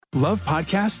Love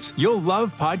podcasts? You'll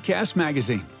love Podcast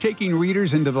Magazine, taking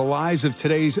readers into the lives of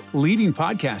today's leading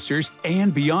podcasters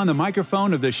and beyond the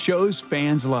microphone of the shows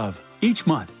fans love. Each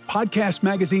month, Podcast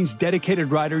Magazine's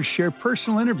dedicated writers share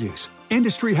personal interviews,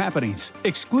 industry happenings,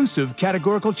 exclusive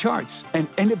categorical charts, and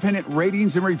independent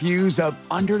ratings and reviews of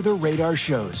under-the-radar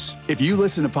shows. If you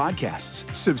listen to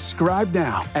podcasts, subscribe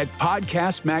now at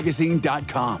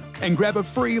podcastmagazine.com and grab a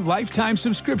free lifetime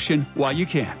subscription while you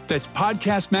can. That's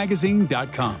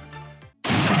podcastmagazine.com.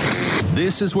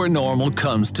 This is where normal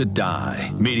comes to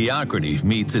die. Mediocrity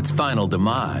meets its final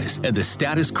demise, and the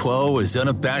status quo is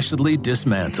unabashedly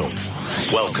dismantled.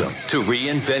 Welcome to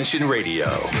Reinvention Radio.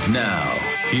 Now,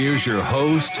 here's your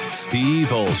host, Steve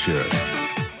Olsher.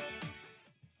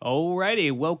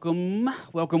 Alrighty, welcome.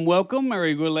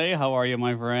 Mary Goulet, how are you,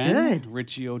 my friend? Good.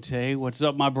 Richie Ote, what's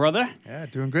up, my brother? Yeah,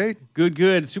 doing great.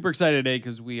 Good. Super excited today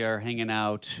because we are hanging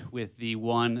out with the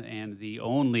one and the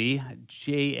only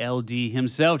JLD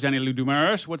himself, Johnny Lou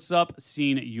Dumaris. What's up,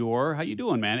 Senor? How you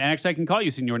doing, man? And actually, I can call you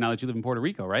Senor now that you live in Puerto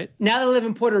Rico, right? Now that I live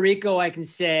in Puerto Rico, I can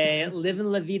say, living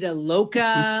la vida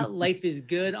loca. Life is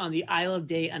good on the Isle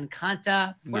de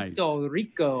Encanta, Puerto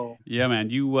Rico. Yeah, man.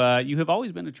 You have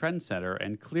always been a trendsetter,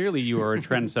 and clearly you are a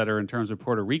trendsetter in terms of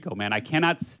Puerto Rico, man. I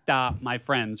cannot stop my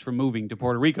friends from moving to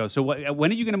Puerto Rico. So when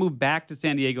are you going to move back to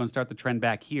San Diego and start the trend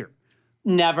back here?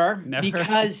 Never.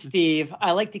 Because, Steve,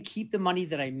 I like to keep the money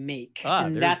that I make.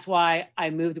 And that's why I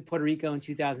moved to Puerto Rico in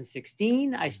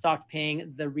 2016. I stopped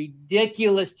paying the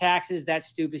ridiculous taxes that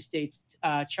stupid state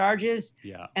charges.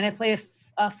 Yeah. And I pay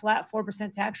a flat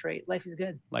 4% tax rate. Life is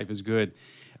good. Life is good.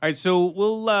 All right, so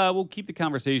we'll keep the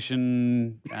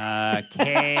conversation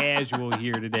casual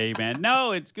here today, man.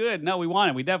 No, it's good. No, we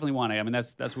want it. We definitely want it. I mean,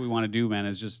 that's what we want to do, man.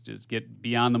 Is just get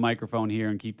beyond the microphone here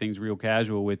and keep things real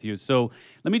casual with you. So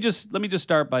let me just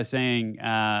start by saying,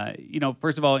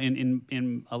 first of all,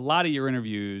 in a lot of your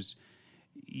interviews,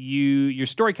 your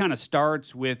story kind of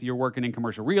starts with you're working in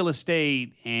commercial real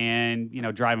estate and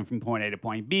driving from point A to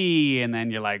point B, and then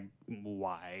you're like,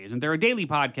 why isn't there a daily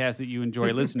podcast that you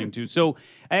enjoy listening to? So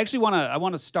I actually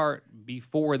want to start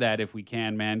before that if we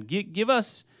can, man. Give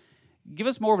us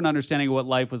more of an understanding of what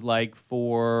life was like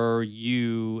for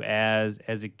you as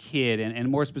a kid, and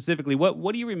more specifically,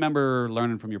 what do you remember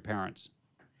learning from your parents?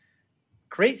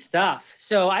 Great stuff.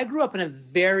 So I grew up in a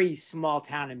very small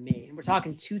town in Maine. We're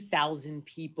talking 2,000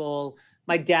 people.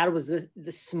 My dad was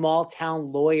the small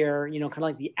town lawyer, kind of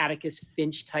like the Atticus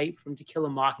Finch type from To Kill a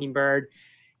Mockingbird.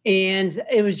 And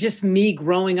it was just me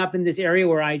growing up in this area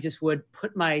where I just would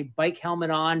put my bike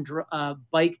helmet on,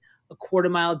 bike a quarter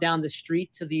mile down the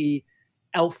street to the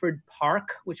Alfred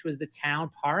Park, which was the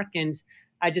town park. And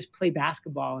I just play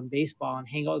basketball and baseball and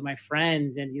hang out with my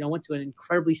friends. And, went to an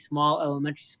incredibly small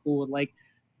elementary school with like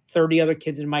 30 other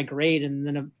kids in my grade, and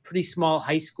then a pretty small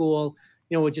high school,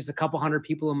 with just a couple hundred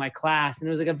people in my class. And it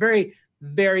was like a very,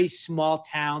 very small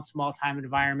time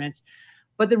environment.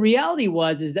 But the reality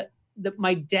is that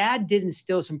my dad did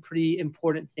instill some pretty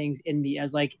important things in me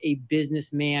as like a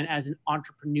businessman, as an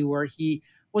entrepreneur. He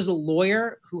was a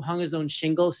lawyer who hung his own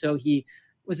shingle. So he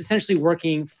was essentially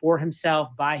working for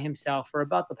himself, by himself for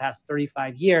about the past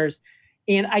 35 years.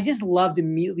 And I just loved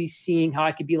immediately seeing how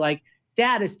I could be like,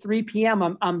 Dad, it's 3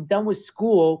 p.m. I'm done with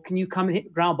school. Can you come and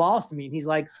hit ground balls to me? And he's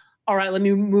like, all right, let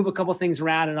me move a couple things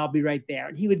around and I'll be right there.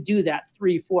 And he would do that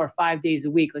 3, 4, 5 days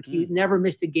a week. Like he never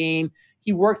missed a game.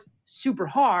 He worked super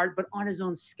hard, but on his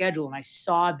own schedule. And I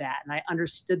saw that and I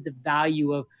understood the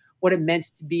value of what it meant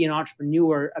to be an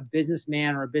entrepreneur, a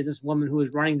businessman or a businesswoman who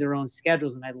was running their own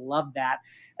schedules. And I loved that.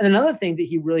 And another thing that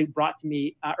he really brought to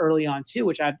me early on too,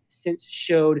 which I've since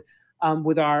showed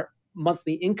with our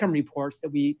monthly income reports that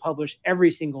we publish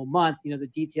every single month, the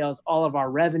details, all of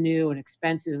our revenue and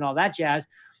expenses and all that jazz,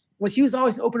 was he was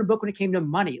always an open book when it came to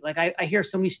money. Like I hear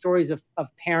so many stories of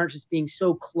parents just being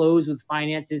so closed with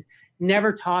finances,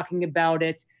 never talking about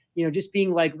it, just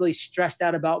being like really stressed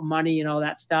out about money and all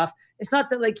that stuff. It's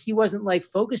not that like he wasn't like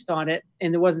focused on it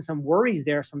and there wasn't some worries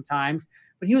there sometimes,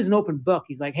 but he was an open book.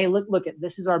 He's like, hey, look at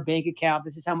this is our bank account.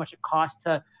 This is how much it costs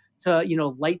to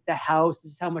light the house.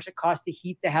 This is how much it costs to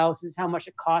heat the house. This is how much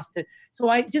it costs to. So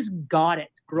I just got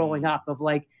it growing up of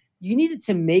like, you needed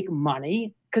to make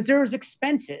money because there was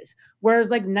expenses.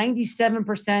 Whereas like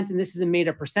 97%, and this is a made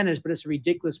up percentage, but it's a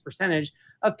ridiculous percentage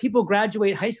of people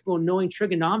graduate high school knowing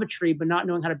trigonometry, but not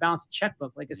knowing how to balance a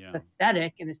checkbook. Like it's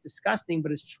pathetic and it's disgusting,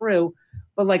 but it's true.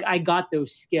 But like I got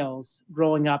those skills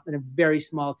growing up in a very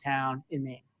small town in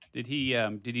Maine. Did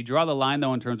he draw the line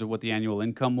though in terms of what the annual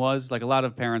income was? Like a lot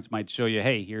of parents might show you,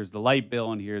 hey, here's the light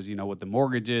bill and here's, what the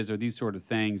mortgage is or these sort of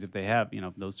things if they have,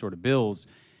 those sort of bills.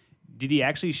 did he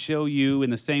actually show you in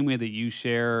the same way that you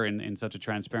share in such a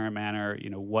transparent manner,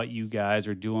 what you guys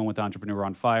are doing with Entrepreneur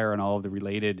on Fire and all of the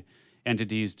related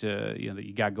entities that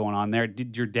you got going on there?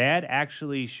 Did your dad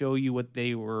actually show you what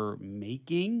they were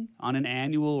making on an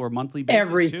annual or monthly basis?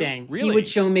 Everything. Really? He would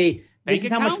show me, Bank this is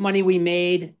how accounts? much money we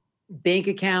made, bank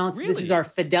accounts. This Really? is our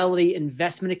Fidelity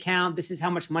investment account. This is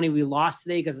how much money we lost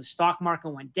today because the stock market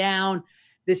went down.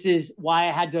 This is why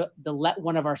I had to let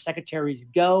one of our secretaries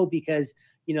go because,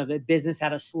 the business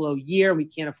had a slow year. We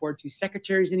can't afford 2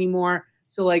 secretaries anymore.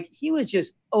 So like he was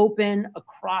just open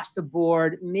across the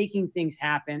board, making things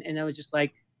happen. And it was just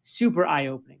like super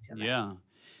eye-opening to me. Yeah.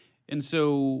 And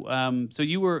so so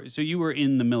you were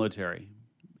in the military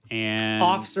and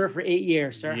Officer for 8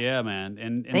 years, sir. Yeah, man.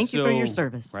 And Thank you for your so-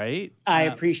 service. Right? I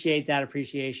appreciate that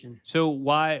appreciation. So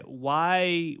why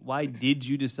did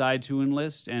you decide to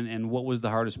enlist and what was the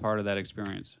hardest part of that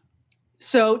experience?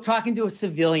 So talking to a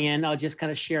civilian, I'll just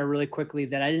kind of share really quickly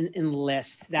that I didn't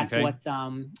enlist. That's Okay. what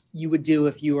you would do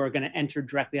if you were going to enter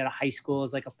directly out of high school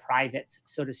as like a private,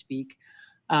 so to speak.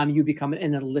 You become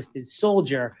an enlisted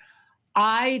soldier.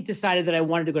 I decided that I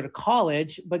wanted to go to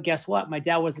college, but guess what? My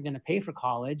dad wasn't going to pay for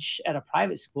college at a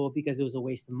private school because it was a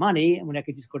waste of money. And when I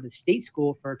could just go to the state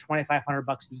school for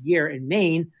 $2,500 a year in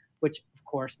Maine, which of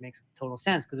course makes total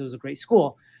sense because it was a great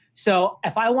school. So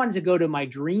if I wanted to go to my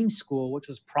dream school, which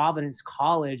was Providence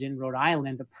College in Rhode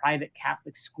Island, a private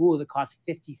Catholic school that cost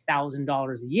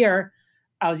 $50,000 a year,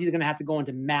 I was either going to have to go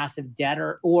into massive debt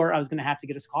or I was going to have to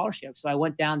get a scholarship. So I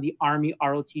went down the Army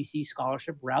ROTC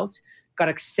scholarship route, got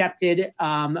accepted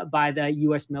by the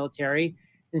U.S. military.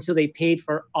 And so they paid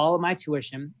for all of my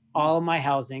tuition, all of my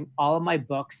housing, all of my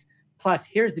books. Plus,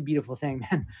 here's the beautiful thing,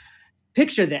 man.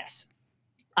 Picture this.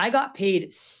 I got paid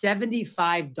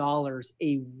 $75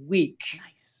 a week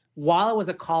while I was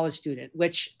a college student,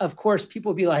 which of course people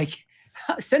would be like,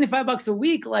 $75 a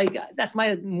week, like that's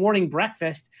my morning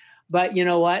breakfast. But you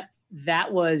know what?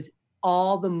 That was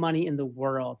all the money in the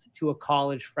world to a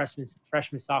college freshman,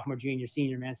 sophomore, junior,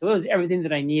 senior, man. So it was everything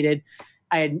that I needed.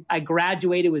 I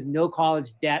graduated with no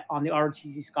college debt on the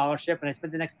ROTC scholarship, and I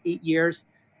spent the next 8 years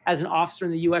as an officer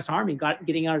in the U.S. Army,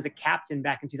 getting out as a captain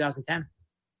back in 2010.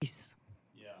 Nice.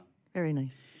 Yeah. Very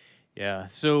nice. Yeah.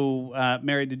 So,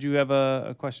 Mary, did you have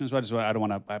a question as well? I don't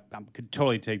want to. I could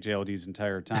totally take JLD's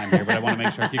entire time here, but I want to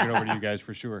make sure I kick it over to you guys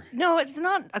for sure. No, it's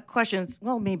not a question.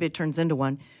 Well, maybe it turns into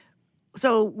one.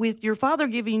 So with your father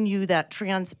giving you that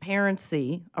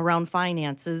transparency around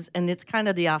finances, and it's kind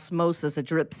of the osmosis that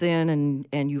drips in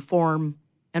and you form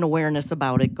an awareness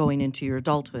about it going into your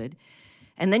adulthood.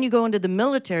 And then you go into the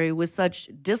military with such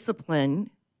discipline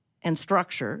and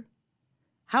structure.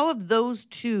 How have those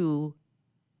two,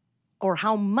 or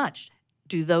how much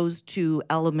do those two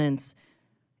elements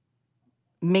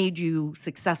made you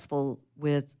successful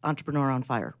with Entrepreneur on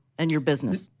Fire and your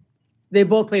business? They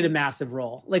both played a massive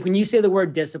role. Like when you say the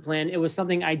word discipline, it was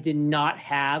something I did not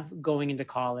have going into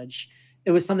college.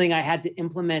 It was something I had to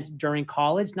implement during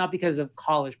college, not because of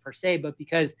college per se, but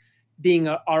because being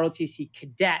a ROTC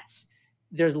cadet,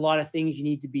 there's a lot of things you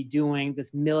need to be doing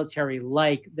that's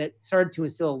military-like that started to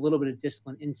instill a little bit of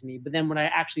discipline into me. But then when I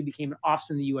actually became an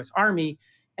officer in the U.S. Army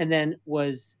and then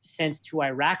was sent to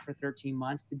Iraq for 13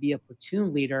 months to be a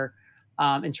platoon leader,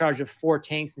 in charge of 4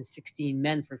 tanks and 16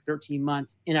 men for 13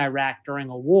 months in Iraq during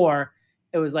a war,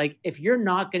 it was like, if you're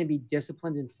not going to be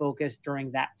disciplined and focused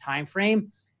during that time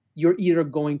frame, you're either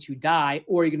going to die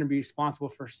or you're going to be responsible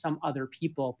for some other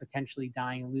people potentially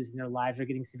dying and losing their lives or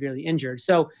getting severely injured.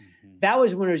 So that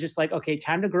was when it was just like, okay,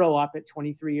 time to grow up at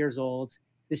 23 years old.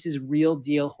 This is real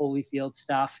deal Holyfield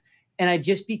stuff. And I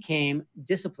just became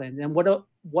disciplined. And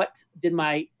what did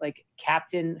my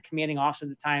captain, commanding officer at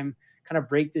the time kind of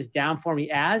break this down for me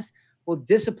as? Well,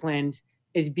 disciplined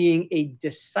is being a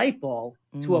disciple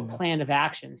to a plan of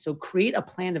action. So create a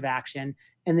plan of action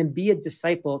and then be a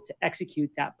disciple to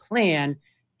execute that plan.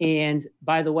 And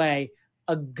by the way,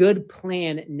 a good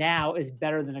plan now is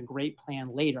better than a great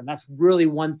plan later. And that's really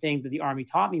one thing that the Army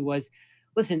taught me was,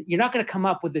 listen, you're not going to come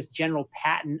up with this general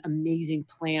patent, amazing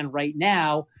plan right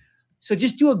now. So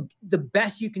just do the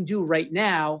best you can do right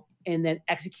now and then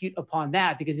execute upon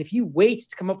that. Because if you wait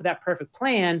to come up with that perfect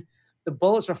plan, the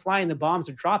bullets are flying, the bombs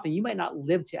are dropping, you might not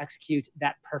live to execute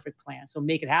that perfect plan. So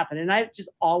make it happen. And I just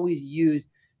always use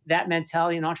that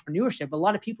mentality in entrepreneurship. A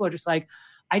lot of people are just like,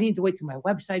 I need to wait till my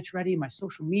website's ready, my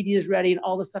social media is ready, and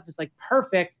all this stuff is like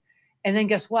perfect. And then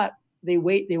guess what? They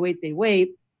wait,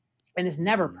 and it's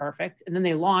never perfect. And then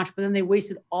they launch, but then they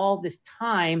wasted all this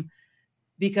time.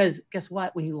 Because guess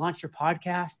what? When you launch your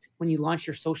podcast, when you launch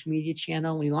your social media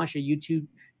channel, when you launch your YouTube,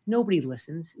 nobody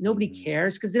listens. Nobody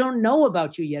cares because they don't know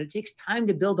about you yet. It takes time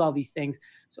to build all these things.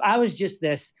 So I was just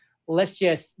this let's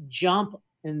just jump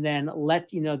and then let,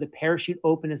 the parachute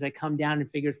open as I come down and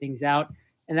figure things out.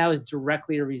 And that was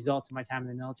directly a result of my time in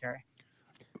the military.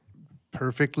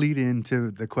 Perfect lead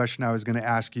into the question I was going to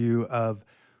ask you of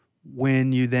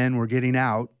when you then were getting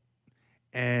out.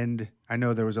 And I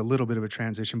know there was a little bit of a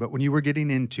transition, but when you were getting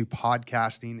into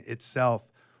podcasting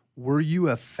itself, were you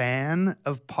a fan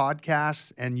of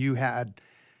podcasts and you had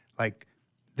like,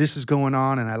 this is going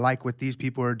on and I like what these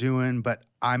people are doing, but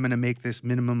I'm going to make this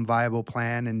minimum viable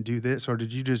plan and do this? Or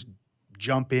did you just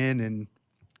jump in and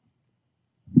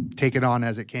take it on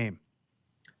as it came?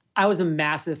 I was a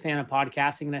massive fan of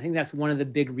podcasting. And I think that's one of the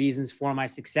big reasons for my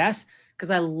success, because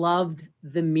I loved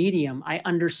the medium. I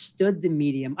understood the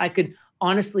medium. I could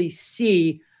honestly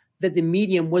see that the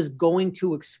medium was going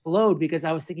to explode because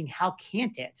I was thinking, how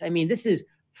can't it? I mean, this is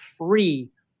free,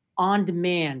 on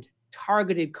demand,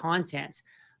 targeted content.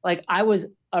 Like, I was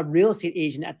a real estate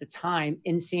agent at the time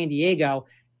in San Diego,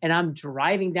 and I'm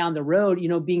driving down the road,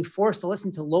 being forced to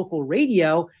listen to local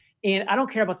radio. And I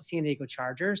don't care about the San Diego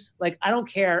Chargers. Like, I don't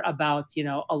care about,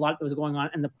 a lot that was going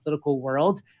on in the political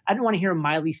world. I didn't want to hear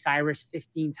Miley Cyrus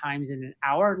 15 times in an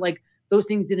hour. Like, those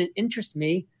things didn't interest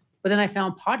me. But then I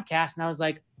found podcasts and I was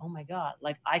like, oh my God,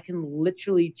 like, I can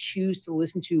literally choose to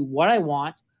listen to what I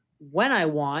want, when I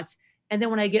want. And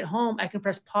then when I get home, I can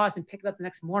press pause and pick it up the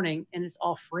next morning and it's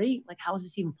all free. Like, how is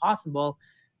this even possible?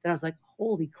 Then I was like,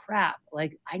 holy crap,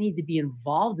 like, I need to be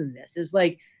involved in this. It's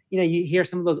like, you hear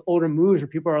some of those older movies where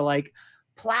people are like,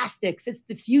 plastics, it's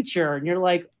the future. And you're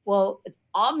like, well, it's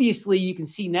obviously, you can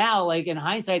see now, like, in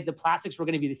hindsight, the plastics were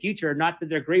going to be the future. Not that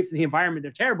they're great for the environment,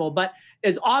 they're terrible, but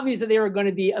it's obvious that they were going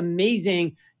to be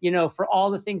amazing, for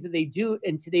all the things that they do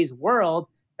in today's world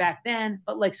back then.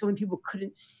 But like, so many people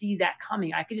couldn't see that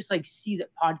coming. I could just like see that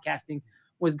podcasting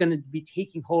was going to be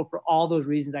taking hold for all those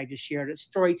reasons I just shared. Its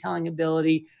storytelling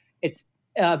ability, its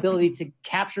ability to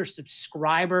capture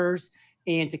subscribers,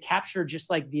 and to capture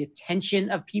just like the attention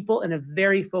of people in a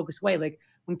very focused way. Like,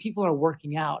 when people are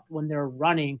working out, when they're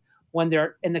running, when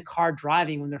they're in the car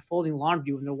driving, when they're folding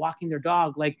laundry, when they're walking their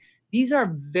dog, like, these are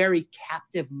very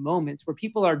captive moments where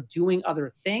people are doing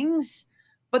other things,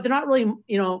 but they're not really,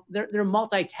 they're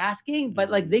multitasking, but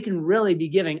like, they can really be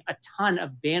giving a ton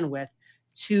of bandwidth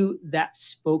to that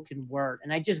spoken word.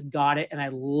 And I just got it and I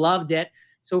loved it.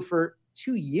 So for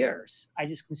 2 years, I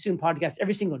just consumed podcasts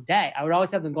every single day. I would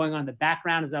always have them going on in the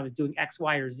background as I was doing X,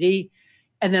 Y, or Z.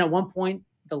 And then at one point,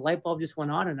 the light bulb just went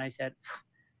on and I said,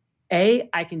 A,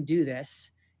 I can do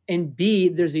this. And B,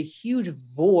 there's a huge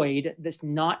void that's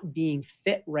not being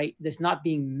that's not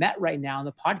being met right now in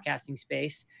the podcasting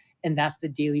space. And that's the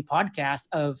daily podcast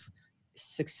of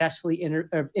successfully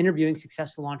interviewing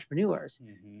successful entrepreneurs.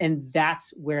 Mm-hmm. And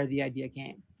that's where the idea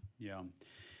came. Yeah.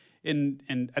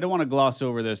 And I don't want to gloss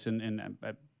over this, and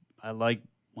I like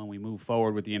when we move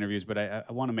forward with the interviews, but I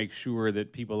want to make sure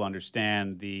that people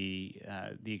understand the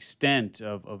extent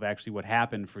of actually what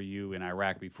happened for you in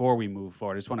Iraq before we move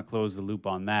forward. I just want to close the loop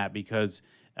on that because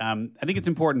I think it's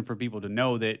important for people to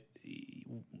know that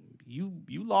you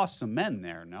lost some men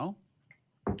there, no?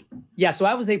 Yeah, so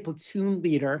I was a platoon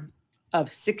leader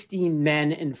of 16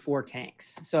 men in 4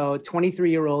 tanks. So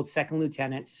 23-year-old second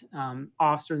lieutenants,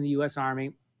 officer in the U.S.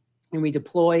 Army. And we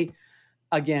deploy,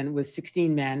 again, with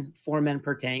 16 men, 4 men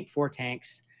per tank, 4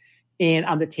 tanks. And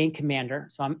I'm the tank commander.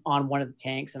 So I'm on one of the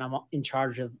tanks and I'm in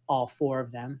charge of all 4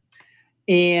 of them.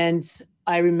 And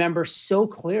I remember so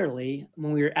clearly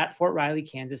when we were at Fort Riley,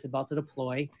 Kansas, about to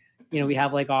deploy, we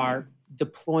have like our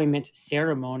deployment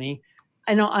ceremony.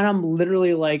 And I'm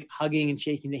literally like hugging and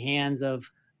shaking the hands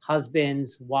of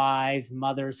husbands, wives,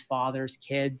 mothers, fathers,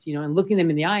 kids, and looking them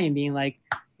in the eye and being like,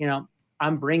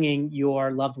 I'm bringing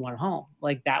your loved one home.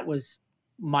 Like, that was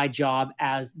my job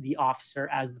as the officer,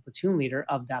 as the platoon leader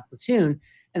of that platoon.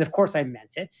 And of course I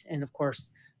meant it. And of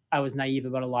course I was naive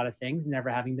about a lot of things, never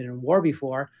having been in war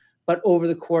before. But over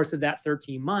the course of that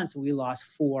 13 months, we lost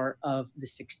 4 of the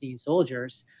 16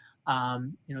 soldiers.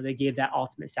 They gave that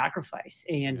ultimate sacrifice.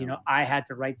 And, I had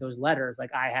to write those letters.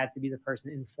 Like, I had to be the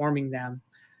person informing them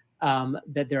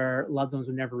that their loved ones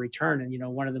would never return.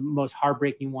 And, one of the most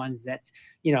heartbreaking ones that,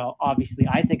 obviously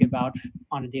I think about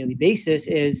on a daily basis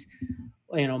is,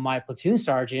 my platoon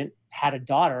sergeant had a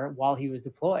daughter while he was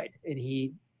deployed, and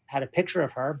he had a picture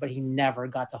of her, but he never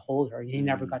got to hold her. He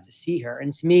never got to see her.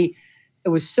 And to me, it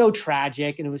was so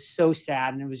tragic and it was so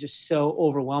sad and it was just so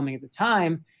overwhelming at the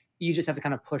time. You just have to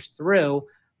kind of push through.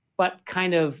 But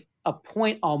kind of a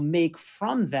point I'll make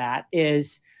from that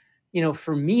is,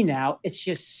 for me now, it's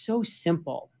just so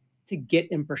simple to get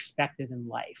in perspective in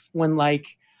life. When like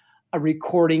a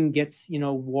recording gets,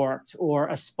 warped, or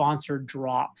a sponsor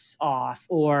drops off,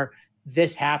 or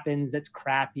this happens that's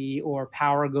crappy, or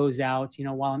power goes out,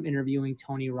 while I'm interviewing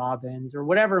Tony Robbins or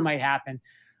whatever might happen,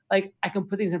 like I can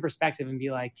put things in perspective and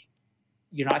be like,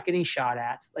 you're not getting shot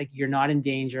at, like you're not in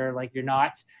danger, like you're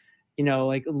not,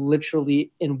 like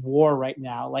literally in war right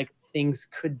now, like things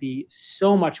could be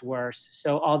so much worse.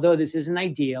 So although this isn't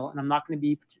ideal and I'm not going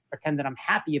to pretend that I'm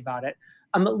happy about it,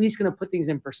 I'm at least going to put things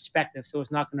in perspective. So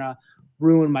it's not going to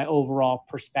ruin my overall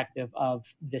perspective of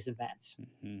this event.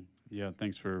 Mm-hmm. Yeah.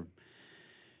 Thanks for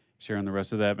sharing the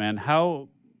rest of that, man. How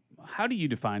do you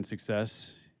define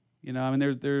success? I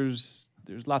mean, there's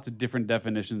lots of different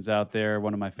definitions out there.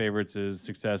 One of my favorites is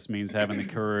success means having the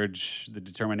courage, the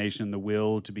determination, the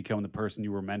will to become the person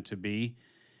you were meant to be.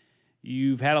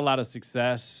 You've had a lot of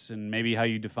success, and maybe how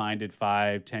you defined it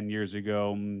 5-10 years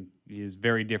ago is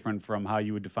very different from how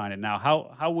you would define it now.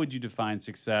 How would you define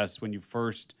success when you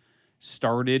first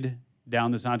started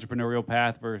down this entrepreneurial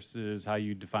path versus how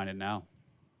you define it now?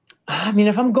 I mean,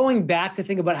 if I'm going back to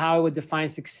think about how I would define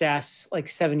success like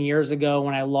 7 years ago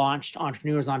when I launched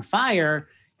Entrepreneurs on Fire,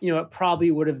 it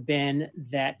probably would have been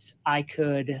that I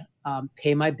could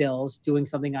pay my bills doing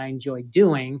something I enjoyed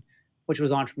doing, which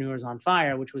was Entrepreneurs on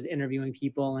Fire, which was interviewing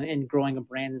people and growing a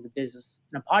brand in the business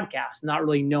and a podcast, not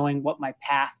really knowing what my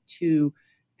path to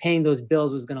paying those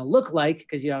bills was going to look like,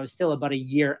 because I was still about a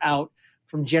year out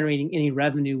from generating any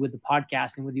revenue with the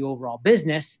podcast and with the overall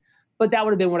business. But that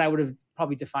would have been what I would have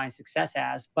probably defined success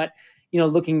as. But,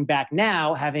 looking back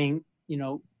now, having,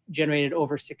 generated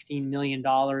over $16 million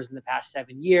in the past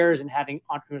 7 years and having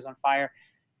Entrepreneurs on Fire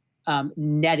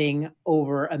netting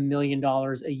over $1 million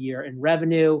a year in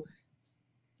revenue,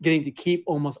 getting to keep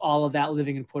almost all of that,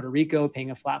 living in Puerto Rico,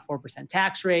 paying a flat 4%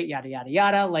 tax rate, yada, yada,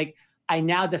 yada. Like, I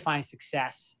now define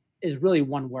success is really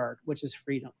one word, which is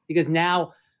freedom. Because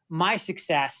now my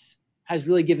success has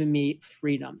really given me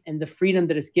freedom. And the freedom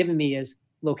that it's given me is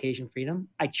location freedom.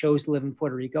 I chose to live in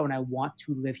Puerto Rico and I want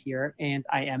to live here, and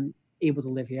I am able to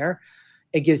live here.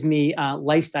 It gives me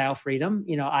lifestyle freedom.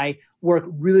 I work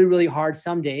really, really hard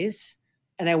some days,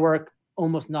 and I work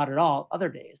almost not at all other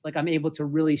days. Like, I'm able to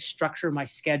really structure my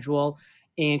schedule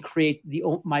and create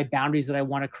my boundaries that I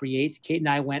want to create. Kate and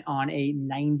I went on a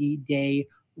 90-day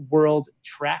world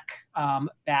trek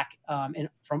back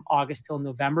from August till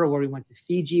November, where we went to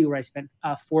Fiji, where I spent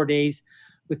 4 days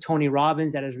with Tony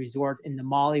Robbins at his resort in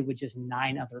Namale with just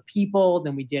 9 other people.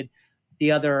 Then we did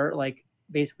the other, like,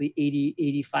 basically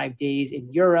 85 days in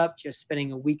Europe, just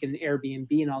spending a week in the Airbnb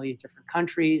in all these different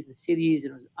countries and cities.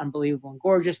 And it was unbelievable and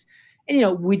gorgeous.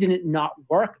 And, we didn't not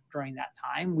work during that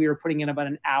time. We were putting in about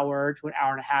an hour to an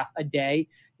hour and a half a day,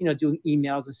 doing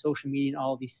emails and social media and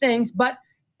all of these things. But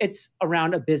it's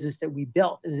around a business that we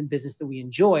built and a business that we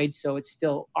enjoyed. So it's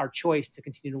still our choice to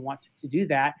continue to want to do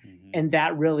that. Mm-hmm. And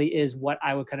that really is what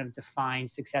I would kind of define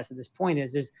success at this point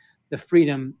is the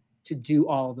freedom to do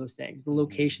all of those things, the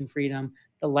location freedom,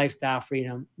 the lifestyle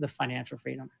freedom, the financial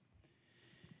freedom.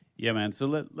 Yeah, man. So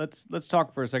let's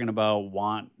talk for a second about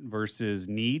want versus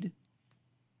need.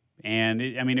 And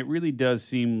it really does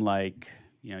seem like,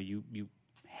 you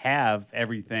have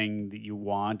everything that you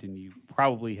want, and you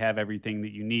probably have everything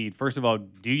that you need. First of all,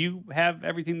 do you have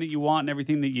everything that you want and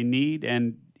everything that you need?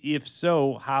 And if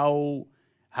so, how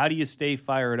do you stay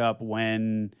fired up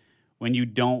when you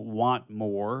don't want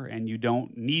more and you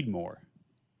don't need more?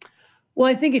 Well,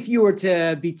 I think if you were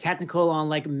to be technical on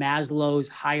like Maslow's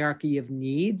hierarchy of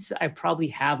needs, I probably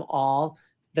have all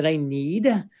that I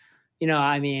need.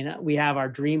 We have our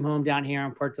dream home down here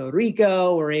in Puerto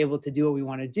Rico. We're able to do what we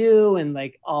want to do, and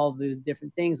like all those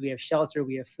different things. We have shelter,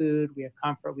 we have food, we have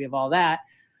comfort, we have all that.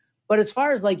 But as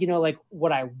far as like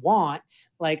what I want,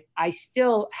 like I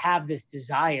still have this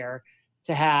desire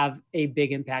to have a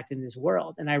big impact in this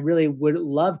world. And I really would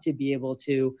love to be able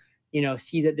to,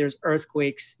 see that there's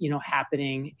earthquakes,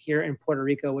 happening here in Puerto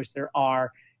Rico, which there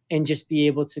are, and just be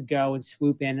able to go and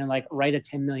swoop in and like write a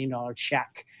 $10 million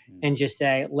check and just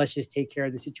say, let's just take care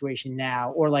of the situation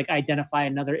now. Or like identify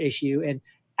another issue in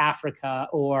Africa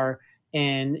or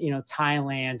in,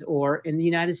 Thailand or in the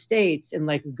United States, and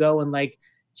like go and like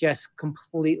just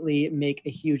completely make a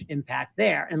huge impact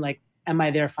there. And like, am I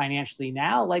there financially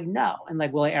now? Like, no. And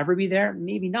like, will I ever be there?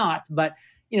 Maybe not. But,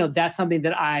 that's something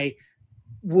that I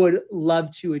would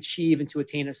love to achieve and to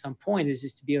attain at some point, is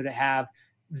just to be able to have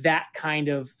that kind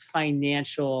of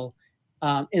financial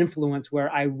influence where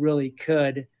I really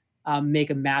could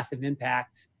make a massive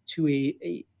impact to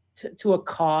a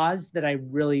cause that I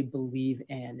really believe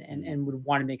in and would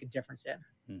want to make a difference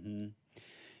in. Mm-hmm.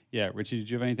 Yeah. Richie, did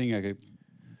you have anything?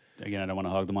 Again, I don't want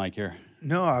to hog the mic here.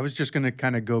 No, I was just going to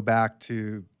kind of go back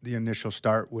to the initial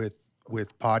start with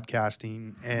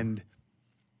podcasting. And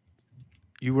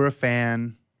you were a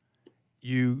fan.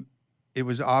 You it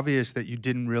was obvious that you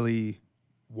didn't really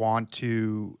want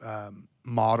to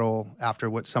model after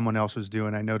what someone else was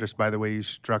doing. I noticed by the way you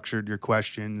structured your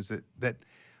questions that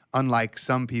unlike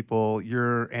some people,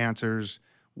 your answers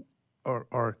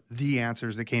or the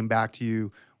answers that came back to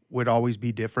you would always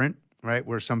be different, right?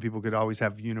 Where some people could always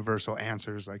have universal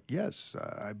answers like, yes,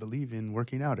 I believe in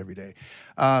working out every day.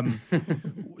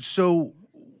 So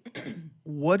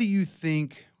what do you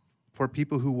think for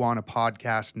people who want a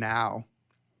podcast now?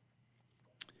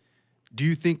 Do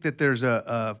you think that there's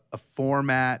a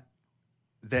format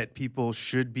that people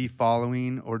should be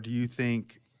following, or do you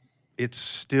think it's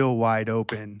still wide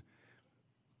open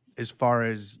as far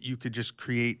as you could just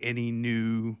create any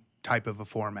new type of a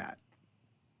format?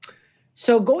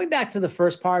 So going back to the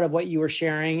first part of what you were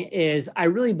sharing is I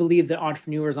really believe that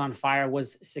Entrepreneurs on Fire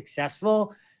was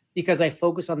successful because I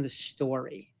focus on the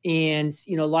story. And,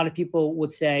 a lot of people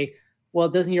would say, well,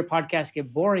 doesn't your podcast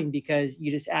get boring because you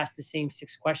just ask the same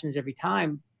 6 questions every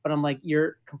time? But I'm like,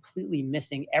 you're completely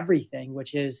missing everything,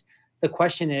 which is the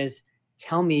question is,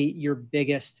 tell me your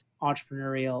biggest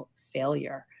entrepreneurial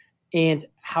failure. And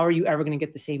how are you ever going to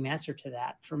get the same answer to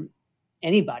that from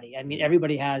anybody? I mean,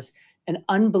 everybody has an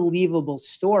unbelievable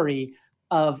story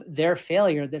of their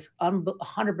failure that's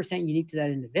 100% unique to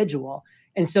that individual.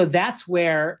 And so that's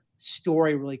where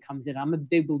story really comes in. I'm a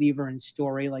big believer in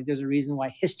story. Like there's a reason why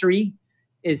history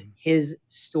is his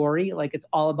story. Like it's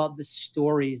all about the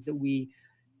stories that we,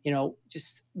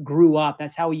 just grew up.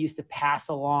 That's how we used to pass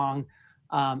along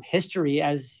history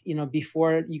as,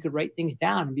 before you could write things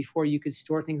down and before you could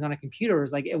store things on a computer.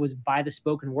 It was by the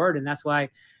spoken word. And that's why,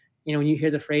 when you hear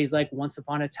the phrase like once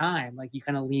upon a time, like you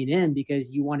kind of lean in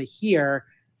because you want to hear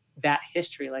that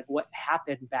history, like what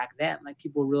happened back then. Like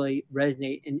people really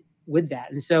resonate with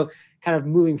that. And so kind of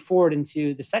moving forward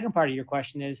into the second part of your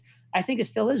question is, I think it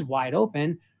still is wide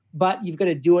open, but you've got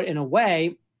to do it in a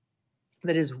way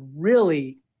that is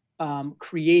really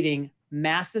creating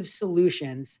massive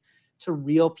solutions to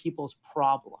real people's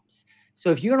problems.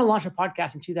 So if you're going to launch a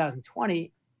podcast in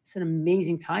 2020, it's an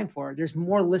amazing time for it. There's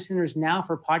more listeners now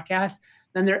for podcasts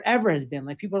than there ever has been.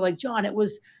 Like people are like, John, it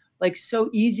was like so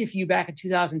easy for you back in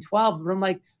 2012. But I'm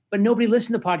like, but nobody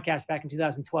listened to podcasts back in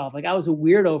 2012. Like I was a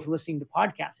weirdo for listening to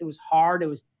podcasts. It was hard. It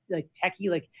was like techie.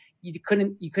 Like you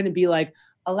couldn't be like,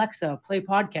 Alexa, play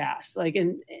podcasts. Like,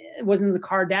 and it wasn't in the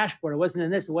car dashboard. It wasn't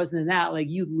in this. It wasn't in that. Like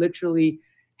you literally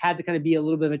had to kind of be a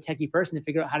little bit of a techie person to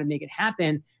figure out how to make it happen.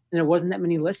 And there wasn't that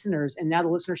many listeners. And now the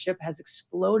listenership has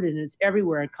exploded and it's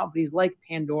everywhere. And companies like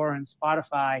Pandora and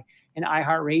Spotify and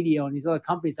iHeartRadio and these other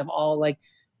companies have all like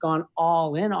gone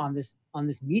all in on this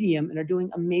medium and are doing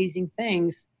amazing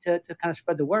things to kind of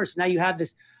spread the word. So now you have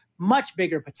this much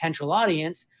bigger potential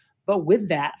audience. But with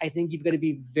that, I think you've got to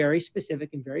be very specific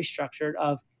and very structured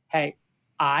of, hey,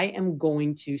 I am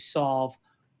going to solve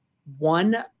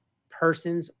one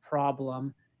person's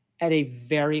problem at a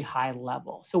very high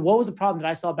level. So what was the problem that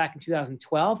I saw back in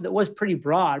 2012 that was pretty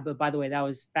broad, but by the way, that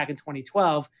was back in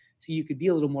 2012. So you could be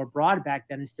a little more broad back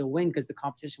then and still win because the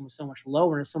competition was so much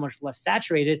lower and so much less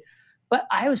saturated. But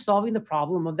I was solving the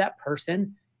problem of that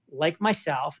person like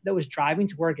myself that was driving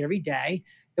to work every day,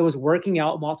 that was working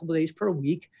out multiple days per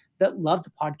week, that loved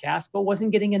the podcast, but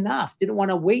wasn't getting enough, didn't want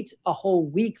to wait a whole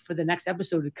week for the next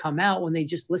episode to come out when they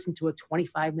just listened to a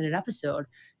 25-minute episode,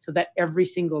 so that every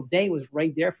single day was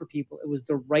right there for people. It was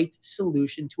the right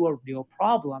solution to a real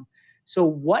problem. So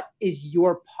what is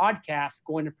your podcast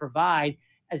going to provide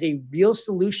as a real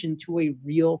solution to a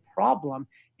real problem?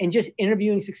 And just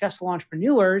interviewing successful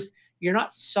entrepreneurs, you're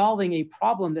not solving a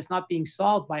problem that's not being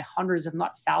solved by hundreds, if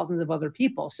not thousands of other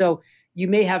people. So you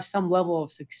may have some level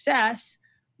of success,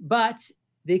 but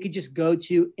they could just go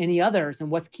to any others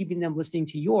and what's keeping them listening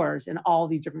to yours and all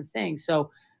these different things. So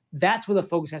that's where the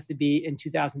focus has to be in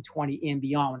 2020 and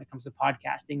beyond when it comes to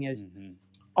podcasting is,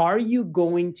 are you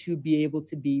going to be able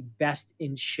to be best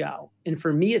in show? And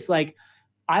for me, it's like,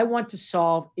 I want to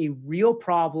solve a real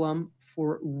problem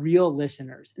for real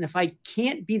listeners. And if I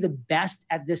can't be the best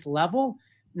at this level,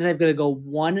 then I've got to go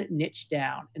one niche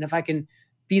down. And if I can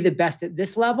be the best at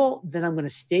this level, then I'm going to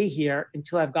stay here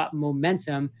until I've got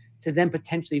momentum to then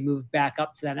potentially move back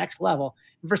up to that next level.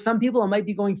 And for some people, it might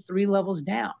be going 3 levels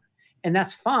down. And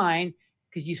that's fine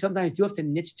because you sometimes do have to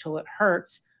niche till it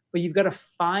hurts, but you've got to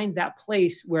find that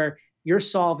place where you're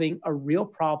solving a real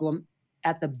problem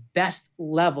at the best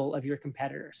level of your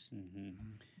competitors.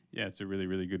 Yeah, it's a really,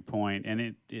 really good point.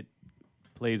 And it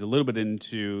plays a little bit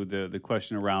into the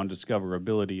question around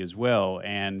discoverability as well.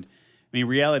 And I mean,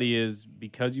 reality is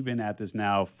because you've been at this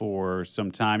now for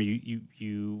some time,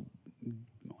 you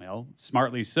well,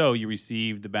 smartly so, you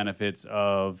receive the benefits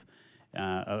of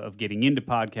of getting into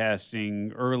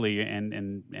podcasting early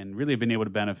and really have been able to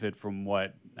benefit from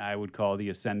what I would call the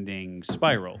ascending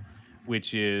spiral,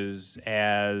 which is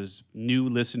as new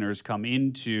listeners come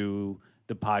into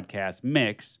the podcast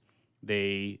mix,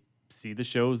 they see the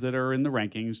shows that are in the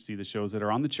rankings, see the shows that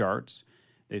are on the charts.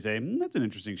 They say, that's an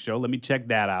interesting show. Let me check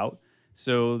that out.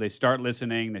 So they start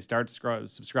listening, they start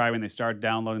subscribing, they start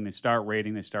downloading, they start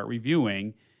rating, they start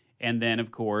reviewing. And then,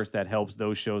 of course, that helps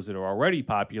those shows that are already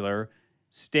popular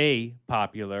stay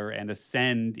popular and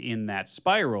ascend in that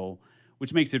spiral,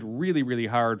 which makes it really, really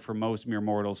hard for most mere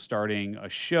mortals starting a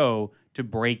show to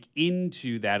break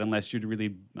into that unless you're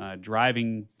really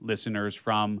driving listeners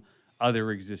from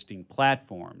other existing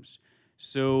platforms.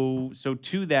 So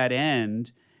to that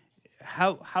end,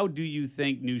 how do you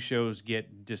think new shows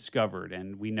get discovered?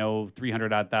 And we know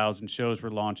 300,000 shows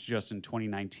were launched just in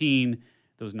 2019.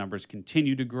 Those numbers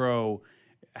continue to grow.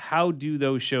 How do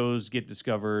those shows get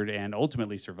discovered and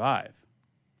ultimately survive?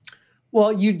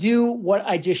 Well, you do what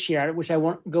I just shared, which I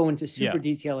won't go into super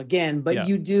detail again, but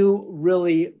you do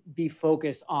really be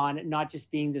focused on not just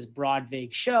being this broad,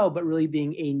 vague show, but really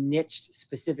being a niched,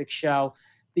 specific show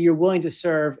that you're willing to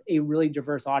serve a really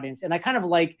diverse audience. And I kind of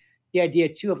like the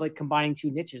idea too of like combining two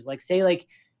niches. Like say like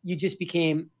you just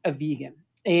became a vegan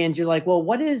and you're like, well,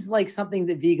 what is like something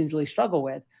that vegans really struggle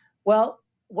with? Well,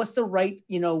 what's the right,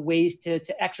 ways to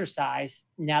exercise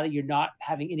now that you're not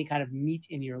having any kind of meat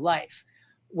in your life?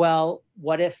 Well,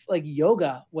 what if like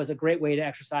yoga was a great way to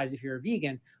exercise if you're a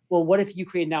vegan? Well, what if you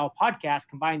create now a podcast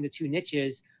combining the two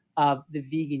niches of the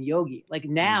vegan yogi? Like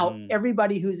now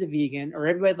everybody who's a vegan or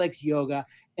everybody likes yoga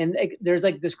and like, there's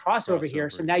like this crossover here.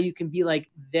 So now you can be like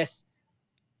this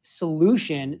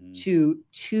solution to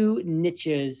two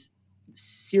niches,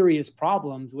 serious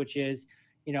problems, which is,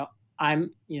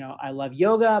 I love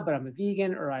yoga, but I'm a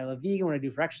vegan, or I love vegan, what I do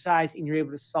for exercise, and you're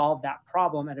able to solve that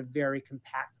problem at a very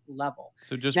compact level.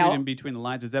 So just reading between the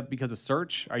lines, is that because of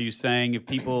search? Are you saying if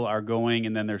people are going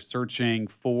and then they're searching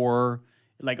for,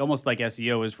 like almost like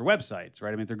SEO is for websites,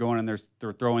 right? I mean, if they're going and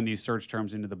they're throwing these search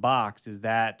terms into the box, is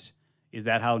that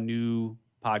how new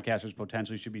podcasters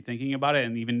potentially should be thinking about it,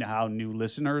 and even how new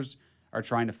listeners are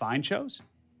trying to find shows?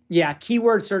 Yeah,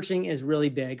 keyword searching is really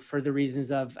big for the reasons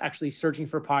of actually searching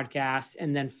for podcasts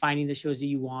and then finding the shows that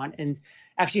you want, and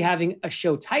actually having a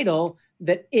show title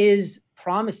that is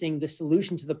promising the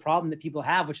solution to the problem that people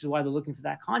have, which is why they're looking for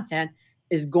that content,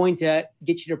 is going to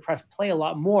get you to press play a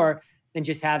lot more than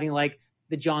just having like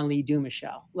the John Lee Dumas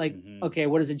show. Like, okay,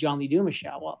 what is a John Lee Dumas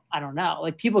show? Well, I don't know.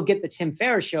 Like people get the Tim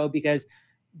Ferriss show because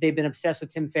they've been obsessed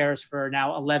with Tim Ferriss for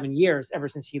now 11 years, ever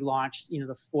since he launched,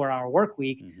 the 4-Hour Work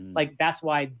Week. Like that's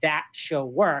why that show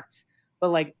worked. But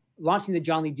like launching the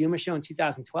John Lee Dumas show in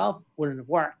 2012 wouldn't have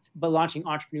worked. But launching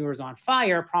Entrepreneurs on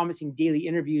Fire, promising daily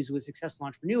interviews with successful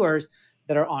entrepreneurs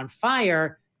that are on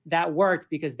fire, that worked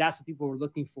because that's what people were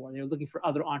looking for. They were looking for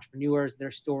other entrepreneurs,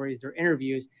 their stories, their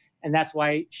interviews. And that's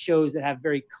why shows that have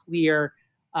very clear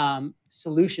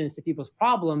solutions to people's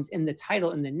problems in the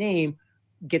title and the name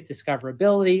get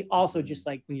discoverability. Also, just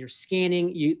like when you're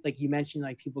scanning, you mentioned,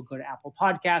 like people go to Apple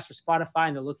Podcasts or Spotify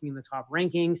and they're looking in the top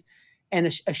rankings, and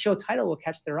a show title will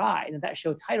catch their eye. And if that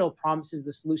show title promises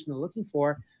the solution they're looking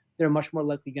for, they're much more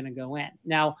likely going to go in.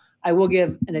 Now, I will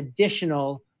give an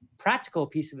additional practical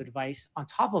piece of advice on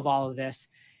top of all of this.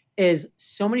 Is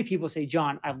so many people say,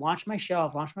 John, I've launched my show,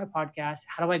 I've launched my podcast.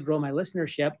 How do I grow my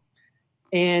listenership?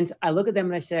 And I look at them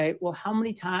and I say, well, how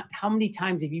many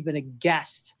times have you been a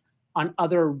guest on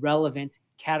other relevant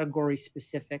category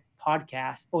specific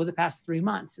podcasts over the past 3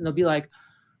 months? And they'll be like,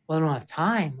 well, I don't have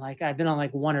time. Like I've been on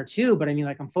like 1 or 2, but I mean,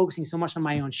 like I'm focusing so much on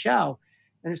my own show.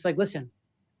 And it's like, listen,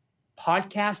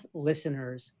 podcast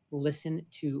listeners listen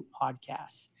to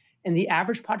podcasts, and the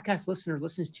average podcast listener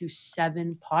listens to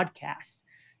 7 podcasts.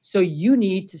 So you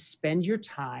need to spend your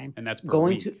time, and that's per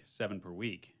week, 7 per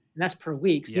week. And that's per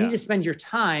week. So you need to spend your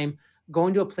time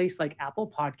going to a place like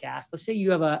Apple Podcasts. Let's say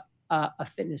you have a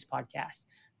fitness podcast.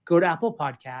 Go to Apple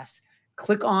Podcasts,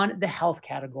 click on the health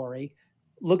category,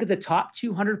 look at the top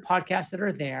 200 podcasts that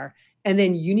are there, and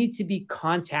then you need to be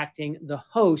contacting the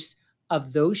hosts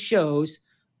of those shows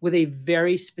with a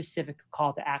very specific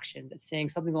call to action that's saying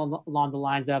something along the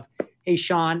lines of, hey,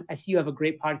 Sean, I see you have a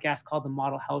great podcast called The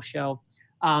Model Health Show.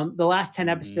 The last 10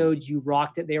 episodes, you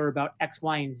rocked it. They were about X,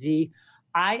 Y, and Z.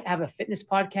 I have a fitness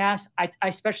podcast. I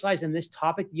specialize in this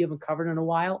topic that you haven't covered in a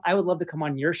while. I would love to come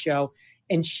on your show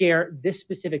and share this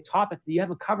specific topic that you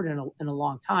haven't covered in a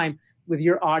long time with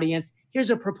your audience.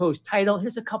 Here's a proposed title.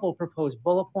 Here's a couple of proposed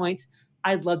bullet points.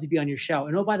 I'd love to be on your show.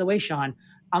 And oh, by the way, Sean,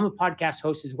 I'm a podcast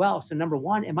host as well. So number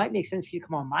 1, it might make sense for you to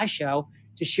come on my show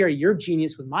to share your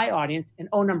genius with my audience. And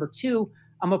number 2,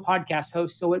 I'm a podcast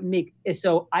host,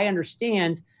 so I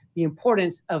understand the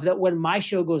importance of that. When my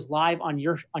show goes live on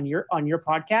your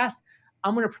podcast,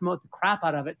 I'm going to promote the crap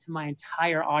out of it to my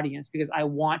entire audience because I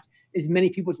want as many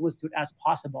people to listen to it as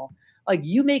possible. Like,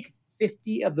 you make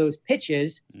 50 of those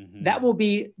pitches, that will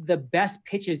be the best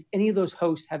pitches any of those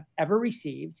hosts have ever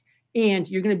received. And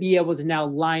you're going to be able to now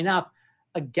line up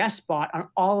a guest spot on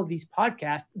all of these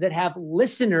podcasts that have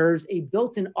listeners, a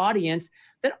built-in audience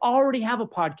that already have a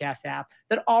podcast app,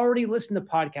 that already listen to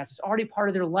podcasts. It's already part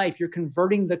of their life. You're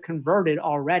converting the converted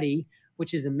already,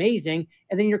 which is amazing.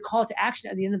 And then your call to action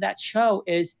at the end of that show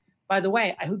is, by the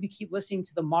way, I hope you keep listening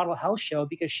to the Model Health Show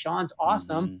because Sean's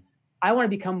awesome. I want to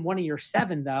become one of your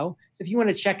 7, though. So if you want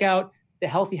to check out the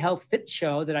Healthy Health Fit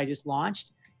show that I just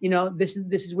launched, this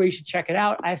is where you should check it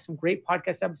out. I have some great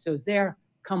podcast episodes there.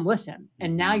 Come listen.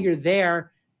 And now you're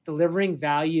there delivering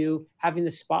value, having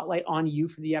the spotlight on you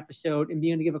for the episode, and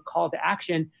being able to give a call to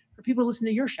action for people to listen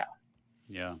to your show.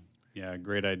 Yeah.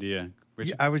 Great idea.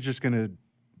 Yeah, I was just going to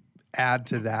add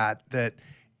to that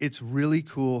it's really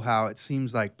cool how it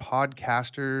seems like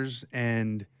podcasters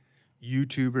and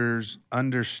YouTubers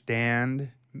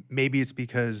understand, maybe it's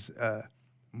because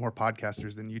more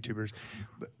podcasters than YouTubers,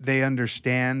 but they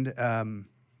understand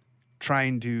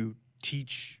trying to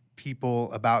teach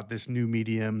people about this new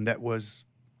medium that was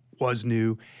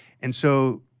new. And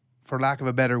so, for lack of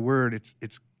a better word,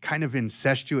 it's kind of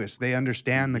incestuous. They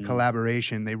understand the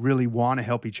collaboration. They really want to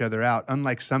help each other out,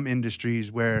 unlike some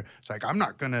industries where it's like, I'm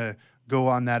not going to go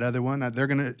on that other one. They're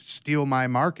going to steal my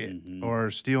market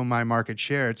or steal my market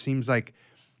share. It seems like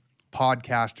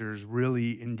podcasters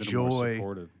really enjoy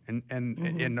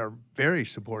and are very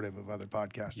supportive of other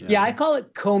podcasters. Yeah, I call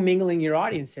it commingling your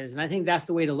audiences. And I think that's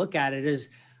the way to look at it is,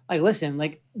 like, listen,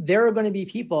 like, there are going to be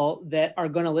people that are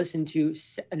going to listen to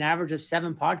an average of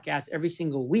 7 podcasts every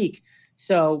single week.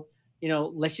 So,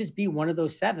 let's just be one of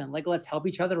those 7. Like, let's help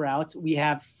each other out. We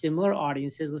have similar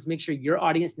audiences. Let's make sure your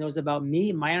audience knows about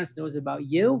me, my audience knows about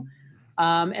you.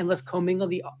 And let's commingle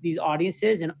these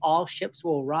audiences, and all ships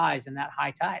will rise in that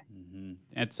high tide.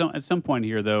 At some point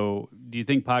here, though, do you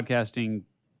think podcasting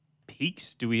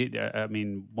peaks? Do we?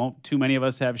 Won't too many of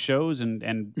us have shows?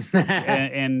 And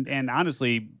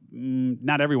honestly,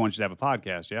 not everyone should have a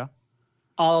podcast. Yeah.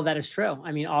 All of that is true.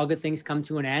 I mean, all good things come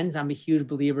to an end. I'm a huge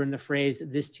believer in the phrase,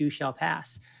 this too shall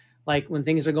pass. Like, when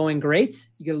things are going great,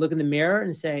 you got to look in the mirror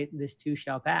and say, this too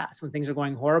shall pass. When things are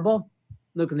going horrible,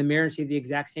 look in the mirror and see the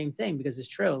exact same thing, because it's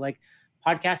true. Like,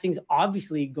 podcasting is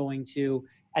obviously going to,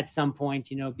 at some point,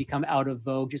 become out of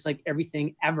vogue, just like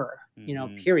everything ever,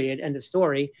 period, end of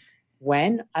story.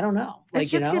 When? I don't know. Like,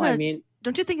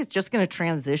 don't you think it's just going to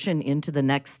transition into the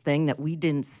next thing that we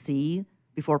didn't see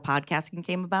before podcasting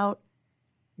came about?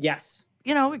 Yes.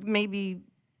 Maybe,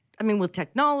 with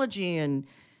technology and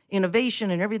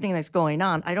innovation and everything that's going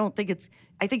on, I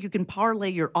think you can parlay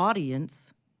your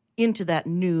audience into that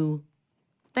new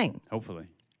thing. Hopefully.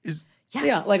 Yes.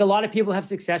 Yeah, like, a lot of people have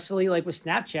successfully, like with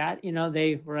Snapchat,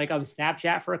 they were like on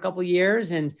Snapchat for a couple of years,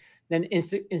 and then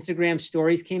Instagram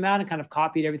stories came out and kind of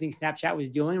copied everything Snapchat was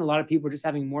doing. A lot of people were just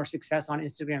having more success on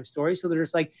Instagram stories. So they're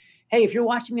just like, hey, if you're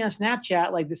watching me on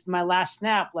Snapchat, like, this is my last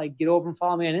snap, like, get over and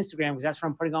follow me on Instagram, because that's where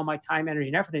I'm putting all my time, energy,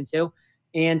 and effort into.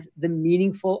 And the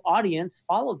meaningful audience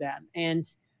followed them. And,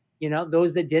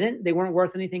 those that didn't, they weren't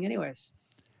worth anything anyways.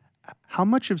 How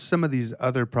much of some of these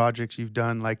other projects you've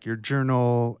done, like your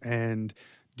journal and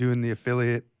doing the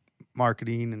affiliate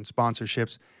marketing and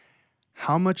sponsorships,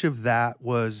 how much of that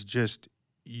was just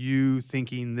you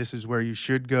thinking this is where you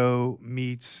should go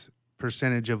meets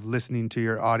percentage of listening to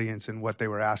your audience and what they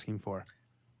were asking for?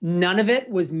 None of it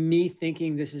was me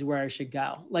thinking this is where I should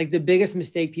go. Like, the biggest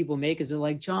mistake people make is they're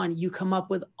like, John, you come up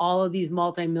with all of these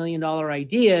multi-million-dollar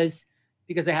ideas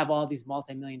because I have all these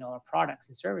multi-million-dollar products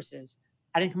and services.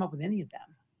 I didn't come up with any of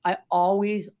them. I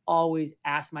always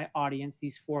ask my audience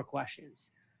these 4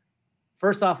 questions.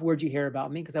 First off, where'd you hear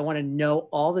about me? Because I want to know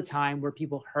all the time where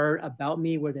people heard about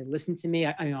me, where they listened to me.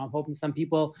 I'm hoping some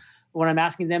people, when I'm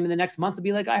asking them in the next month, will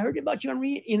be like, I heard about you on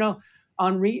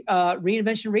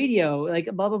Reinvention Radio, like,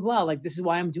 blah, blah, blah. Like, this is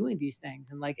why I'm doing these things,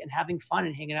 and having fun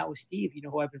and hanging out with Steve,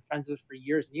 who I've been friends with for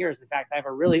years and years. In fact, I have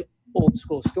a really old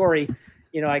school story.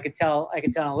 I could tell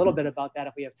a little bit about that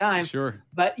if we have time. Sure.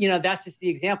 But, that's just the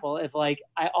example of, like,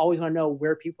 I always want to know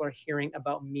where people are hearing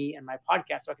about me and my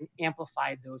podcast so I can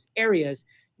amplify those areas.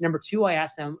 Number 2, I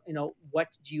ask them,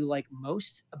 what do you like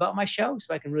most about my show?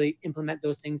 So I can really implement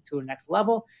those things to a next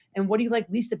level. And what do you like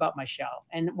least about my show?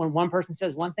 And when one person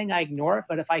says one thing, I ignore it.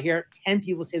 But if I hear 10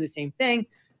 people say the same thing,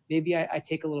 maybe I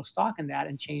take a little stock in that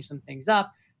and change some things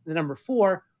up. And then number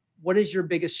 4, what is your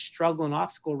biggest struggle and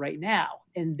obstacle right now?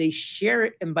 And they share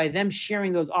it. And by them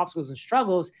sharing those obstacles and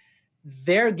struggles,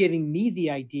 they're giving me the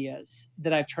ideas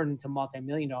that I've turned into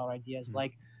multi-million-dollar ideas,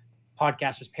 like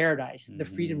Podcaster's Paradise, the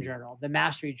Freedom Journal, the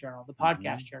Mastery Journal, the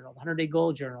Podcast Journal, the 100-Day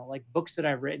Goal Journal, like books that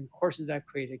I've written, courses that I've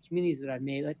created, communities that I've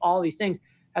made, like all these things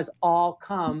has all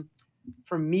come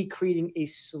from me creating a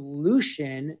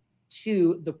solution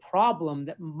to the problem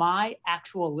that my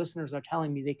actual listeners are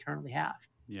telling me they currently have.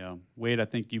 Yeah. Wade, I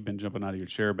think you've been jumping out of your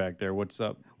chair back there. What's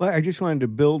up? Well, I just wanted to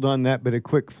build on that, but a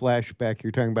quick flashback.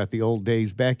 You're talking about the old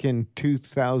days. Back in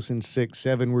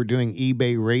 2006-07, we're doing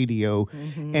eBay radio,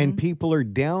 and people are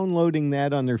downloading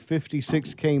that on their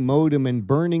 56K modem and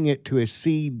burning it to a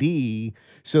CD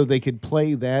so they could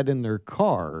play that in their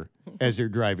car as they're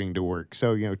driving to work.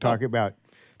 So, talk about...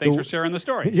 Thanks for sharing the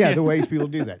story. Yeah, the ways people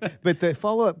do that. But the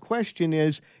follow-up question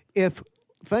is, if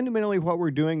fundamentally what we're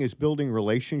doing is building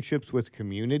relationships with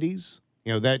communities,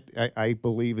 that I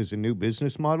believe is a new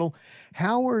business model,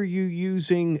 how are you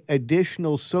using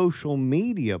additional social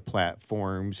media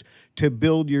platforms to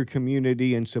build your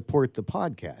community and support the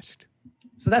podcast?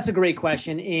 So that's a great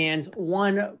question. And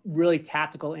one really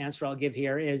tactical answer I'll give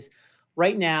here is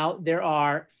right now there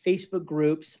are Facebook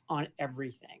groups on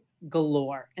everything.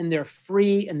 Galore, and they're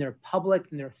free and they're public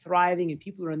and they're thriving and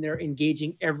people are in there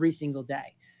engaging every single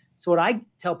day. So what I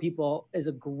tell people is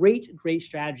a great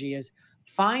strategy is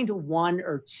find one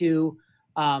or two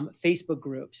Facebook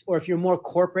groups, or if you're more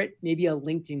corporate, maybe a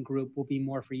LinkedIn group will be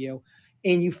more for you.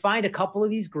 And you find a couple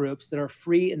of these groups that are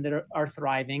free and that are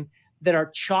thriving, that are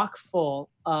chock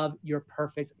full of your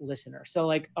perfect listener. So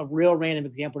like a real random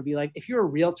example would be like, if you're a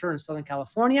realtor in Southern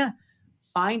California,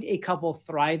 find a couple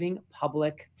thriving,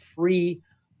 public, free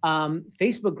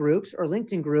Facebook groups or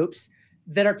LinkedIn groups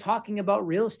that are talking about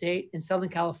real estate in Southern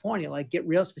California. Like get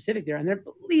real specific there. And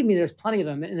believe me, there's plenty of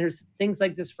them. And there's things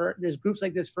like this there's groups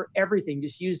like this for everything.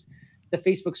 Just use the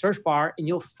Facebook search bar and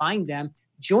you'll find them.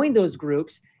 Join those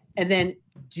groups and then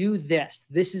do this.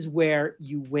 This is where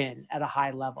you win at a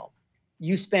high level.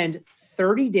 You spend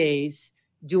 30 days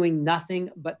doing nothing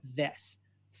but this.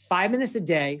 5 minutes a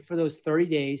day for those 30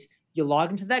 days. You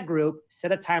log into that group,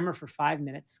 set a timer for 5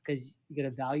 minutes because you got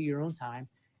to value your own time.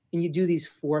 And you do these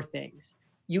 4 things.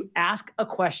 You ask a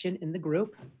question in the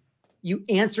group. You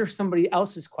answer somebody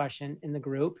else's question in the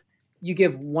group. You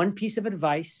give one piece of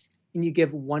advice and you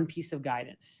give one piece of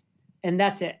guidance. And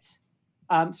that's it.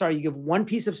 You give one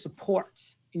piece of support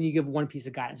and you give one piece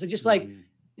of guidance. So just like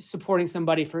supporting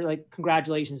somebody for like,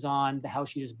 congratulations on the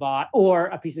house you just bought, or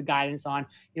a piece of guidance on,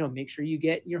 make sure you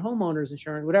get your homeowner's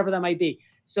insurance, whatever that might be.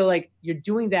 So like you're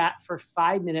doing that for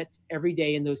 5 minutes every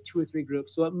day in those 2 or 3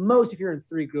 groups. So at most, if you're in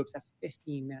 3 groups, that's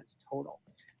 15 minutes total.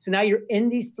 So now you're in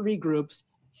these 3 groups,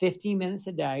 15 minutes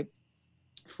a day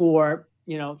for,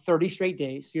 30 straight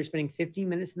days. So you're spending 15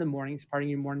 minutes in the morning as part of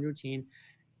your morning routine,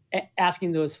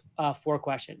 asking those 4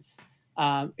 questions.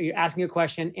 You're asking a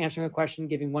question, answering a question,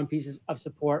 giving one piece of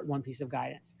support, one piece of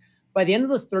guidance. By the end of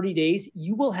those 30 days,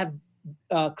 you will have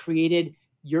created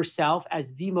yourself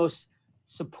as the most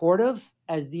supportive,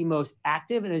 as the most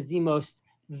active, and as the most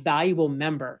valuable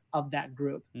member of that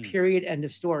group, period, end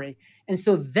of story. And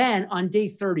so then on day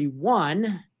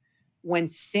 31, when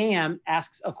Sam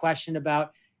asks a question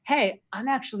about, hey, I'm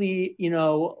actually,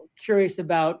 curious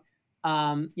about,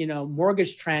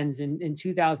 mortgage trends in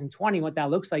 2020, what that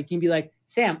looks like, you can be like,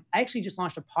 Sam, I actually just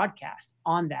launched a podcast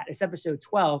on that. It's episode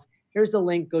 12. Here's the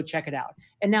link. Go check it out.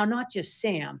 And now not just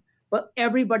Sam, but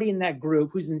everybody in that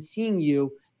group who's been seeing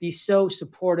you be so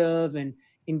supportive and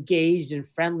engaged and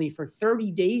friendly for 30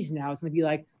 days now is going to be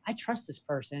like, I trust this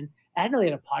person. I didn't know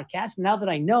they had a podcast, but now that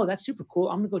I know, that's super cool.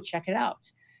 I'm going to go check it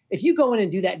out. If you go in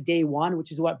and do that day one,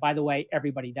 which is what, by the way,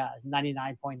 everybody does,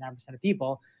 99.9% of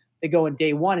people, they go in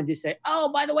day one and just say, oh,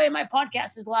 by the way, my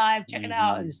podcast is live. Check it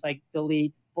out. And just like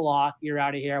delete, block, you're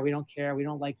out of here. We don't care. We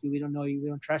don't like you. We don't know you. We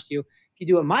don't trust you. If you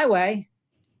do it my way,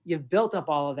 you've built up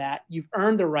all of that. You've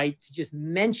earned the right to just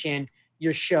mention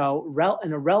your show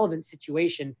in a relevant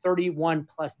situation 31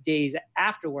 plus days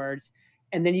afterwards.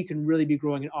 And then you can really be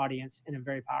growing an audience in a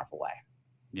very powerful way.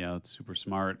 Yeah, that's super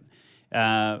smart.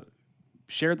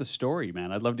 Share the story,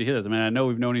 man. I'd love to hear this. I mean, I know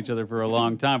we've known each other for a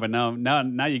long time, but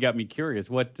now you got me curious.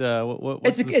 What's the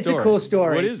story? It's a cool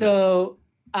story. What is it?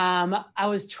 I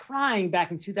was trying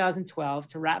back in 2012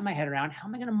 to wrap my head around how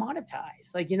am I going to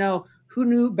monetize? Like, who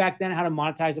knew back then how to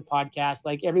monetize a podcast?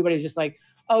 Like everybody's just like,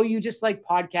 oh, you just like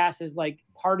podcasts as like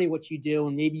part of what you do.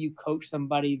 And maybe you coach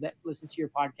somebody that listens to your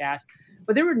podcast,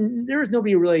 but there was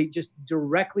nobody really just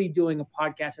directly doing a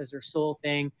podcast as their sole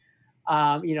thing.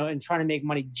 And trying to make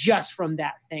money just from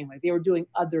that thing. Like they were doing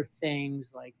other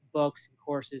things like books and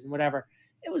courses and whatever.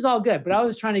 it was all good, but I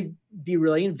was trying to be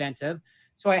really inventive.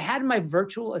 So I had my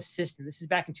virtual assistant, this is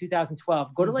back in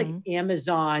 2012, go to like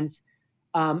Amazon's,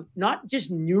 not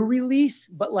just new release,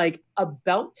 but like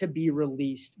about to be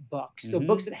released books. So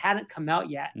books that hadn't come out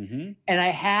yet. And I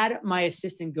had my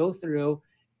assistant go through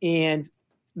and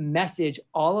message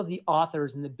all of the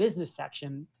authors in the business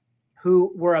section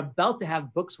who were about to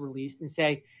have books released and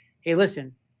say, hey,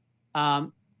 listen, my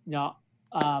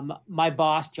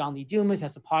boss, John Lee Dumas,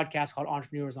 has a podcast called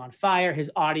Entrepreneurs on Fire.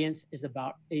 His audience is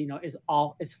about,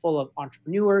 is full of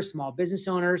entrepreneurs, small business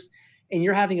owners. And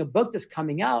you're having a book that's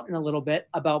coming out in a little bit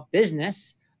about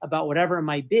business, about whatever it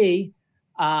might be.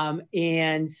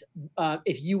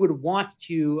 If you would want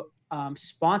to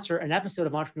sponsor an episode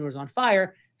of Entrepreneurs on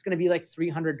Fire, it's going to be like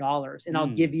 $300. And I'll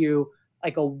give you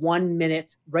like a 1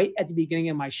 minute right at the beginning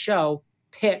of my show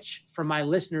pitch for my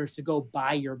listeners to go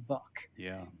buy your book.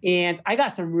 Yeah. And I got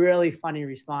some really funny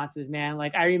responses, man.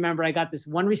 Like I remember I got this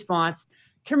one response.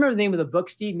 Can't remember the name of the book,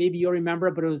 Steve. Maybe you'll remember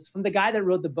it, but it was from the guy that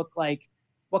wrote the book, like,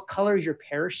 What Color is Your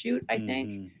Parachute, I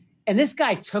think. And this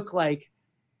guy took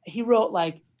he wrote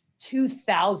like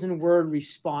 2,000 word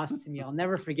response to me. I'll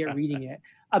never forget reading it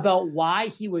about why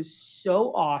he was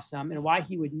so awesome and why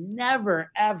he would never,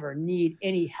 ever need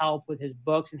any help with his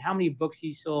books and how many books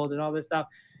he sold and all this stuff.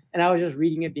 And I was just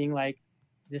reading it being like,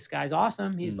 this guy's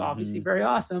awesome. He's obviously very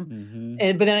awesome.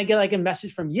 But then I get like a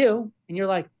message from you and you're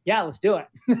like, yeah, let's do it.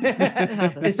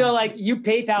 And so like you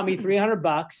PayPal me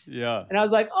 $300. Yeah. And I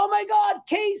was like, oh my God,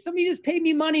 Kate, somebody just paid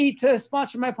me money to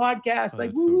sponsor my podcast.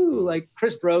 Like, woo, so cool. Like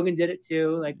Chris Brogan did it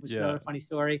too. Like, which is another funny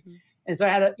story. And so I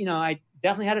had I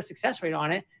definitely had a success rate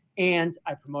on it. And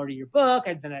I promoted your book.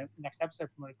 And then next episode, I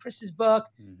promoted Chris's book.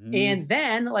 And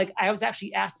then like, I was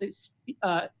actually asked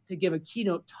to give a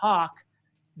keynote talk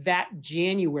that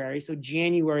January. So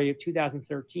January of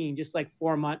 2013, just like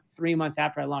 3 months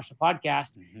after I launched the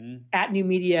podcast at New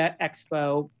Media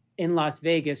Expo in Las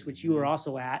Vegas, which you were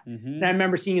also at. And I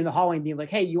remember seeing you in the hallway and being like,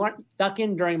 hey, you want to duck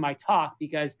in during my talk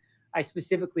because I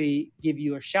specifically give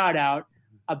you a shout out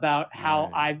about how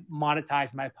I've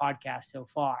monetized my podcast so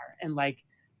far. And like,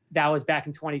 that was back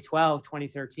in 2012,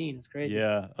 2013. It's crazy.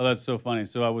 Yeah. Oh, that's so funny.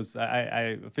 So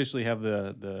I officially have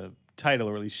the title,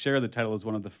 or at least share the title as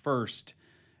one of the first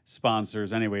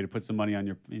sponsors anyway to put some money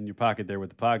in your pocket there with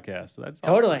the podcast. So that's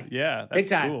totally awesome. Yeah, that's big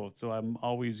time. Cool. So I'm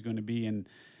always going to be on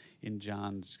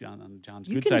John's You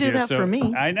good can side do here. that So for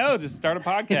me. I know. Just start a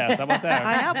podcast. How about that?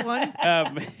 I have one.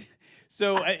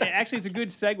 So actually, it's a good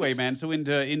segue, man. So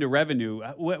into revenue,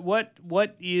 what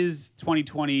is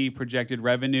 2020 projected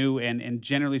revenue, and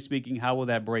generally speaking, how will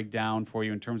that break down for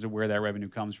you in terms of where that revenue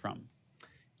comes from?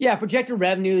 Yeah, projected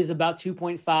revenue is about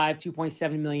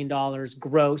 $2.7 million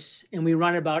gross, and we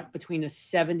run about between a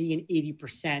 70 and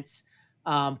 80%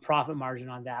 profit margin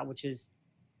on that, which is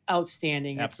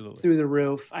outstanding. Absolutely. It's through the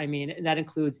roof. I mean, and that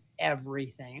includes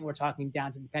everything. We're talking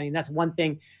down to the penny. And that's one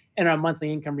thing in our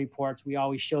monthly income reports. We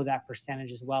always show that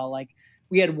percentage as well. Like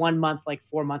we had 1 month, like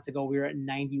 4 months ago, we were at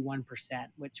 91%,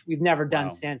 which we've never done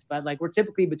since. But like we're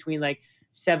typically between like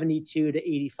 72 to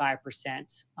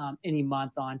 85% any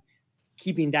month on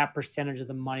keeping that percentage of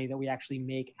the money that we actually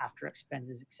make after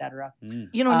expenses, et cetera.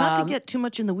 Not to get too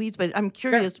much in the weeds, but I'm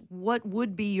curious, what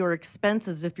would be your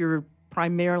expenses if you're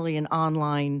primarily an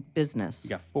online business?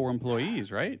 You got 4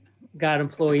 employees, right? Got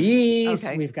employees.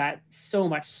 Okay. We've got so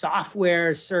much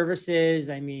software services.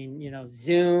 I mean,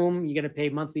 Zoom, you got to pay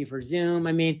monthly for Zoom.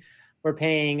 I mean, we're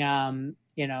paying,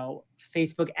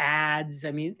 Facebook ads.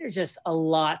 I mean, there's just a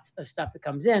lot of stuff that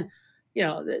comes in,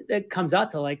 that comes out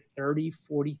to like $30,000,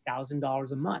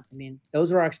 $40,000 a month. I mean,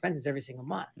 those are our expenses every single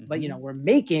month, but we're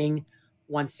making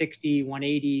 160,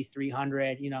 180,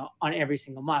 300, on every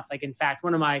single month. Like, in fact,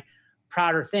 one of my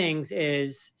prouder things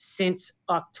is since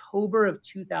October of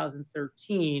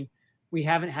 2013, we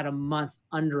haven't had a month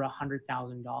under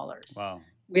 $100,000. Wow.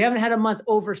 We haven't had a month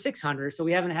over 600. So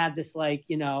we haven't had this like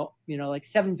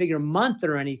 7-figure month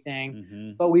or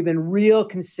anything, but we've been real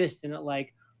consistent at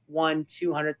like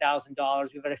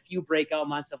 $200,000. We've had a few breakout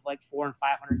months of like 400,000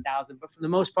 and 500,000, but for the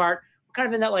most part, we're kind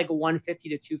of in that like 150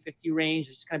 to 250 range.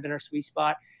 It's kind of been our sweet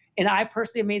spot. And I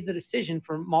personally have made the decision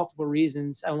for multiple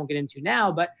reasons I won't get into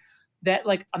now, but that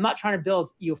like, I'm not trying to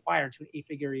build EO Fire into an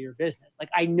 8-figure a year business. Like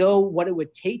I know what it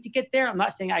would take to get there. I'm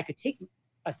not saying I could take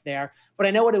us there, but I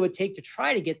know what it would take to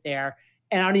try to get there.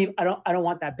 And I don't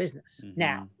want that business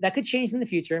now. That could change in the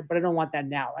future, but I don't want that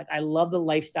now. Like I love the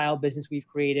lifestyle business we've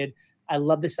created. I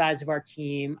love the size of our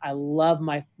team. I love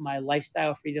my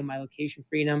lifestyle freedom, my location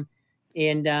freedom.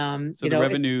 And So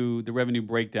the revenue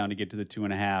breakdown to get to the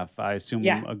 2.5, I assume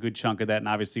a good chunk of that, and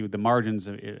obviously with the margins,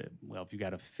 well, if you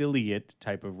got affiliate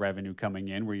type of revenue coming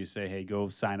in, where you say, hey, go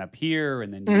sign up here,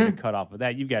 and then you get a cut off of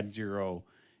that, you've got zero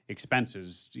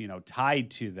expenses,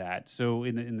 tied to that. So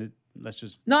in the let's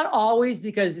just not always,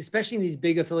 because especially in these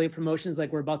big affiliate promotions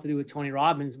like we're about to do with Tony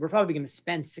Robbins, we're probably going to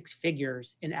spend 6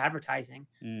 figures in advertising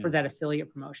for that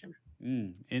affiliate promotion.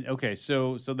 And, okay,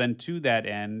 so then to that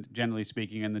end, generally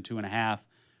speaking, in the 2.5,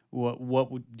 what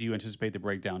do you anticipate the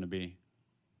breakdown to be?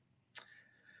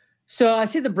 So I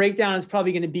see the breakdown is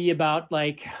probably going to be about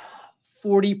like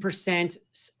 40%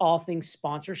 all things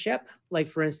sponsorship. Like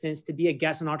for instance, to be a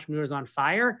guest on Entrepreneurs on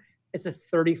Fire, it's a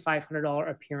 $3,500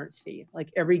 appearance fee.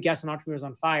 Like every guest on Entrepreneurs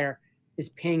on Fire is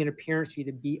paying an appearance fee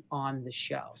to be on the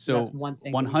show. So that's one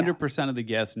thing. 100% of the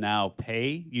guests now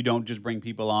pay. You don't just bring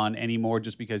people on anymore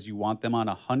just because you want them on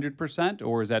 100%,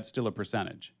 or is that still a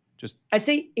percentage? I'd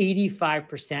say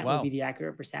 85% would be the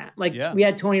accurate percent. Like we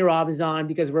had Tony Robbins on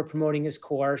because we're promoting his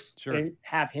course and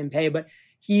have him pay, but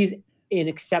he's an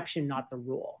exception, not the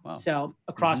rule. Wow. So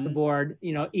across the board,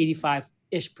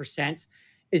 85-ish%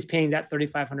 is paying that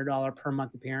 $3,500 per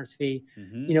month appearance fee.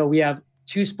 We have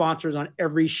 2 sponsors on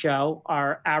every show.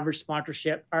 Our average sponsor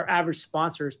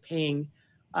is paying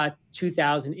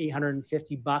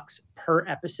 $2,850 per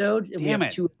episode. And Damn we have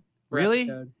it. 2 really?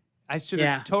 episode. I should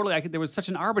have totally. There was such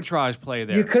an arbitrage play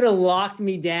there. You could have locked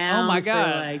me down. Oh my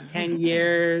God. For like 10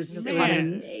 years. It was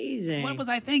amazing. What was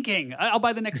I thinking? I'll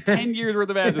buy the next 10 years worth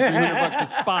of ads at $300 a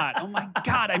spot. Oh my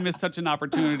God, I missed such an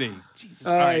opportunity. Jesus.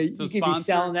 All right. So you could be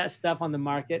selling that stuff on the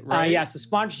market. Right. So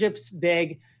sponsorship's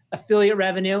big. Affiliate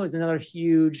revenue is another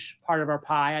huge part of our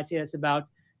pie. I'd say that's about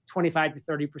 25 to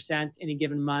 30% any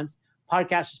given month.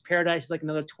 Podcasters Paradise is like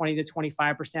another 20 to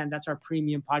 25%. That's our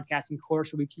premium podcasting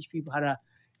course where we teach people how to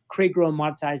create, grow, and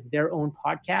monetize their own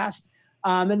podcast.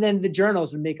 And then the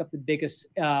journals would make up the biggest,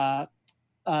 the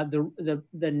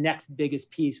next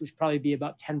biggest piece, which would probably be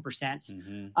about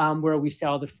 10%, where we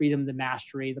sell the Freedom, the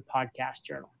Mastery, the podcast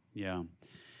journal. Yeah.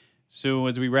 So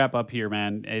as we wrap up here,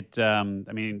 man,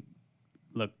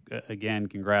 look, again,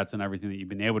 congrats on everything that you've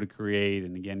been able to create.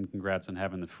 And again, congrats on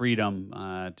having the freedom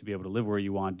to be able to live where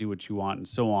you want, do what you want, and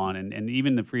so on. And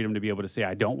even the freedom to be able to say,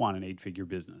 I don't want an 8-figure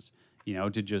business,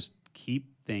 to just keep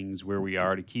things where we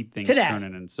are, to keep things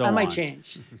turning and so on. That might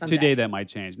change someday. Today that might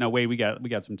change. No, wait, we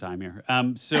got some time here.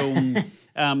 So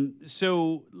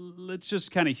let's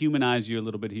just kind of humanize you a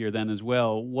little bit here then as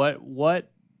well.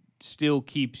 What still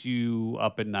keeps you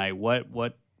up at night? What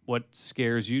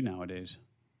scares you nowadays?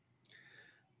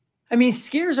 I mean,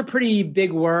 scares a pretty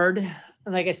big word.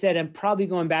 And like I said, I'm probably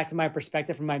going back to my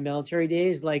perspective from my military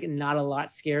days. Like not a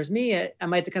lot scares me. I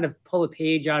might have to kind of pull a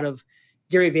page out of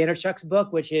Gary Vaynerchuk's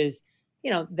book, which is,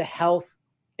 the health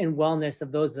and wellness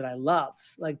of those that I love.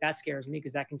 Like that scares me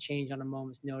because that can change on a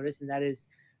moment's notice. And that is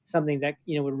something that,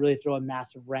 would really throw a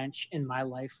massive wrench in my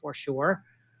life for sure.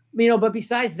 But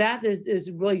besides that, there's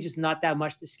really just not that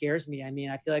much that scares me. I mean,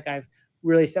 I feel like I've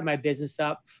really set my business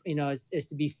up, is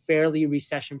to be fairly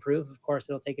recession proof. Of course,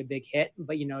 it'll take a big hit,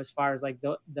 but as far as like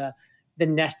the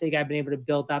nest egg I've been able to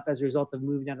build up as a result of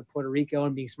moving down to Puerto Rico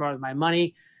and being smart with my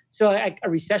money. So a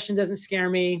recession doesn't scare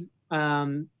me.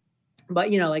 But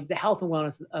like the health and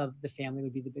wellness of the family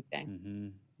would be the big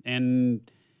thing. And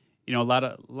a lot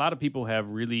of people have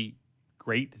really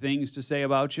great things to say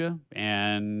about you,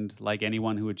 and like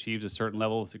anyone who achieves a certain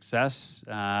level of success,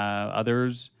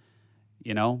 others,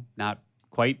 not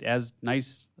quite as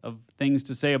nice of things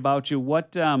to say about you.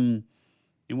 What in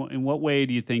what way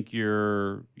do you think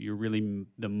you're really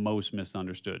the most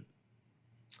misunderstood?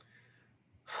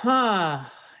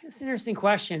 It's an interesting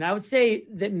question. I would say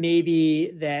that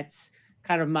maybe that's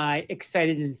kind of my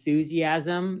excited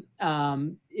enthusiasm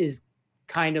is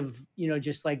kind of,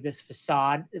 just like this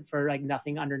facade for like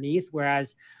nothing underneath.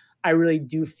 Whereas I really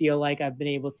do feel like I've been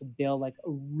able to build like a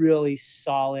really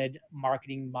solid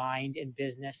marketing mind and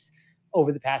business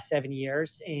over the past 7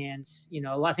 years. And,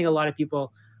 I think a lot of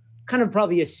people kind of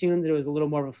probably assumed that it was a little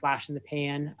more of a flash in the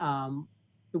pan.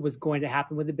 It was going to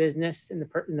happen with the business in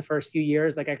the first few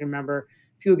years. Like I can remember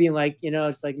people being like,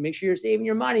 it's like, make sure you're saving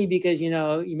your money because,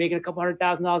 you're making a couple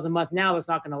 $100,000 a month now. It's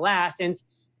not going to last. And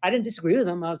I didn't disagree with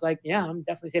them. I was like, yeah, I'm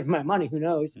definitely saving my money. Who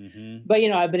knows? But,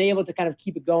 I've been able to kind of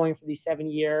keep it going for these 7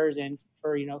 years, and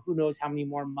for, who knows how many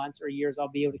more months or years I'll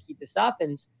be able to keep this up.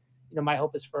 And, my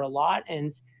hope is for a lot.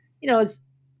 And,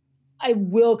 I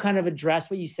will kind of address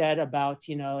what you said about,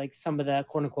 like some of the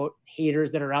quote unquote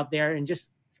haters that are out there, and just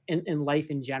in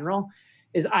life in general,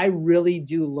 is I really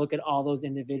do look at all those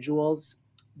individuals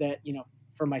that,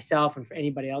 for myself and for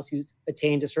anybody else who's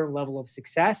attained a certain level of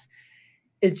success,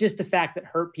 is just the fact that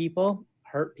hurt people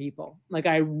hurt people. Like,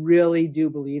 I really do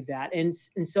believe that. And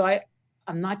so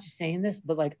I'm not just saying this,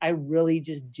 but like, I really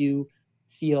just do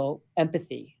feel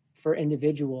empathy for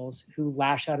individuals who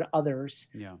lash out at others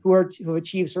who have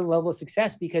achieved a certain level of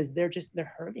success, because they're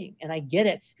hurting. And I get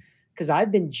it, because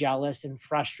I've been jealous and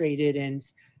frustrated and,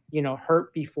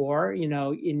 hurt before, in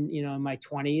my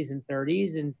 20s and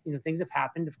 30s, and, things have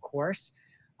happened, of course.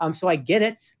 So I get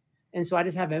it. And so I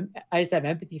just have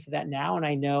empathy for that now. And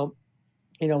I know,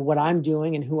 what I'm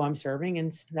doing and who I'm serving,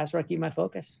 and that's where I keep my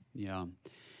focus. Yeah.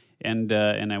 And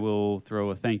I will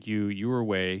throw a thank you your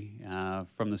way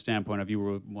from the standpoint of you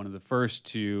were one of the first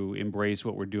to embrace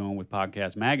what we're doing with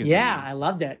Podcast Magazine. Yeah, I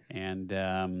loved it. And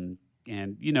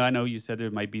I know you said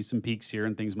there might be some peaks here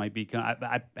and things might be.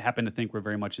 I happen to think we're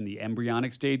very much in the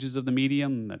embryonic stages of the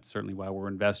medium. That's certainly why we're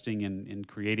investing in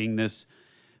creating this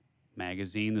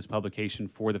magazine, this publication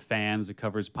for the fans that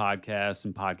covers podcasts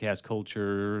and podcast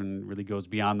culture and really goes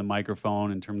beyond the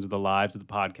microphone in terms of the lives of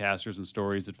the podcasters and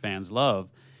stories that fans love.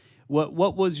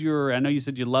 What was your? I know you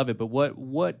said you love it, but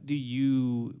what do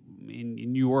you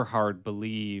in your heart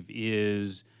believe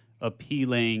is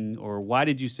appealing, or why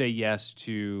did you say yes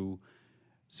to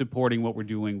supporting what we're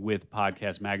doing with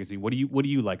Podcast Magazine? What do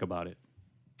you like about it?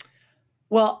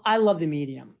 Well, I love the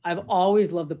medium. I've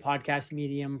always loved the podcast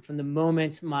medium from the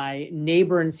moment my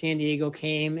neighbor in San Diego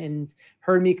came and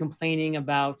heard me complaining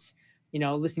about,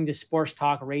 listening to sports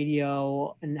talk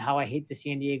radio and how I hate the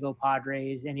San Diego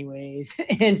Padres anyways.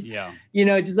 And,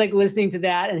 just like listening to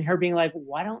that and her being like,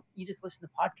 why don't you just listen to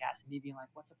podcasts? And me being like,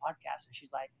 what's a podcast? And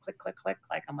she's like, click, click, click.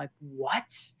 Like, I'm like,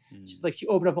 what? She's like, she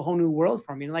opened up a whole new world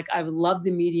for me. And like, I've loved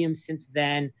the medium since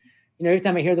then. Every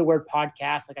time I hear the word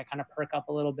podcast, like I kind of perk up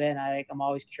a little bit, and I'm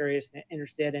always curious and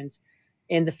interested.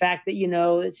 And the fact that,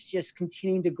 it's just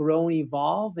continuing to grow and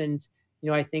evolve. And,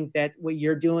 I think that what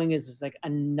you're doing is like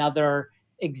another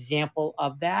example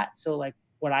of that. So like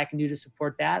what I can do to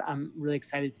support that, I'm really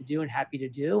excited to do and happy to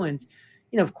do. And,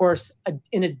 of course,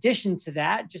 in addition to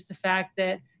that, just the fact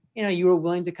that, you were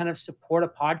willing to kind of support a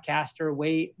podcaster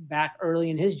way back early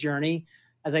in his journey,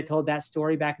 as I told that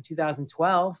story back in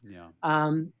 2012.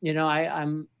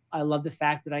 I love the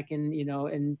fact that I can,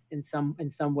 in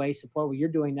some way support what you're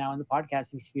doing now in the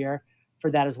podcasting sphere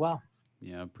for that as well.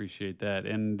 Yeah, appreciate that.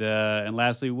 And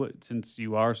lastly, since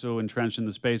you are so entrenched in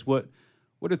the space, what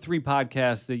are 3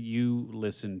 podcasts that you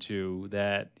listen to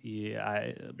that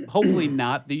hopefully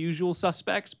not the usual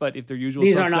suspects, but if they're usual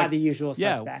These suspects, are not the usual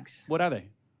suspects. What are they?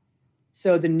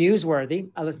 So the Newsworthy,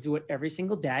 I listen to it every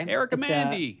single day. Eric and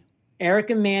Mandy.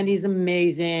 Eric and Mandy's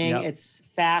amazing. Yep. It's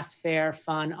fast, fair,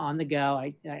 fun, on the go.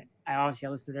 I obviously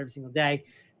listen to it every single day.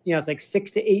 It's like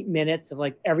 6 to 8 minutes of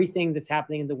like everything that's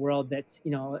happening in the world that's,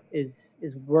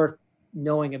 is worth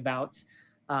knowing about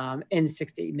in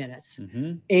 6 to 8 minutes.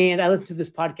 Mm-hmm. And I listen to this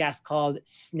podcast called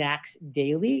Snacks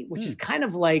Daily, which is kind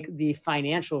of like the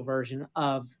financial version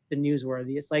of the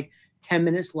Newsworthy. It's like 10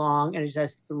 minutes long, and it just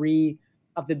has 3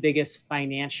 of the biggest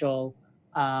financial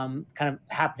kind of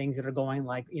happenings that are going,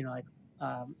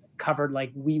 covered,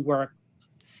 like WeWork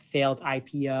failed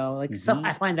IPO, like some.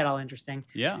 I find that all interesting.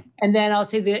 Yeah. And then I'll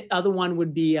say the other one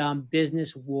would be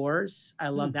Business Wars. I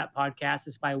love that podcast.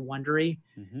 It's by Wondery,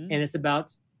 and it's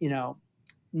about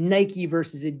Nike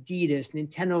versus Adidas,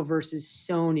 Nintendo versus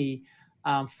Sony,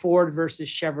 Ford versus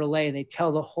Chevrolet, and they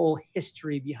tell the whole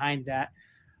history behind that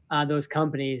those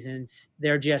companies, and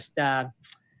they're just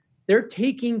they're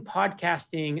taking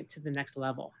podcasting to the next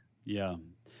level. Yeah.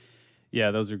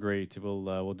 Yeah, those are great.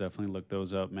 We'll definitely look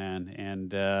those up, man.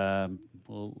 And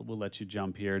we'll let you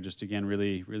jump here. Just again,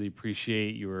 really, really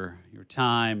appreciate your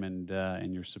time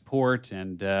and your support.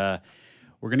 And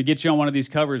we're gonna get you on one of these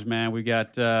covers, man. We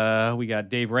got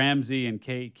Dave Ramsey and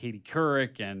Katie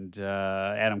Couric and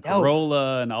Adam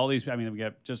Carolla and all these. I mean, we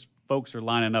got just folks are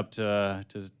lining up to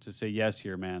say yes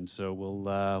here, man. So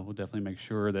we'll definitely make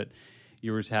sure that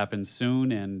yours happens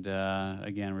soon. And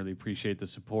again, really appreciate the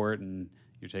support, and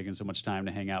you're taking so much time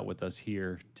to hang out with us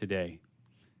here today.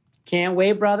 Can't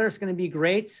wait, brother. It's going to be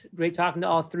great. Great talking to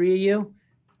all 3 of you.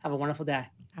 Have a wonderful day.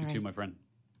 You too, my friend.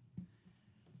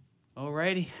 All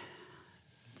righty.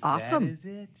 Awesome. That is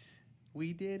it.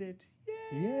 We did it.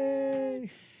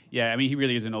 Yay. Yeah, I mean, he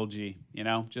really is an OG,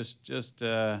 just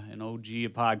an OG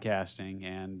of podcasting,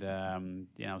 and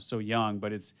so young,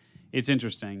 but it's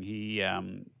interesting. He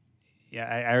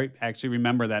I actually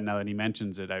remember that now that he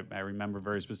mentions it. I remember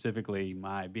very specifically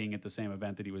my being at the same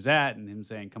event that he was at, and him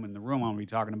saying, "Come in the room. I'm going to be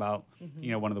talking about,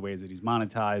 one of the ways that he's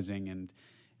monetizing."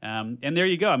 And there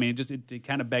you go. I mean, it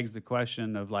kind of begs the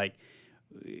question of like,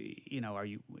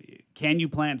 can you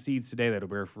plant seeds today that'll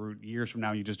bear fruit years from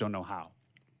now? You just don't know how.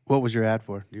 What was your ad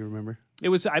for? Do you remember? It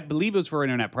was, I believe it was for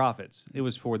Internet Profits. It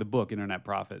was for the book Internet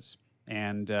Profits.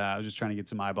 And I was just trying to get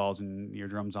some eyeballs and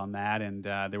eardrums on that. And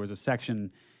there was a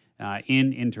section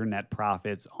in Internet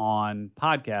Profits on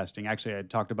podcasting. Actually, I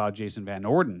talked about Jason Van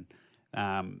Orden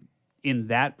in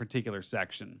that particular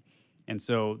section. And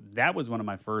so that was one of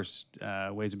my first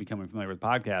ways of becoming familiar with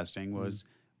podcasting was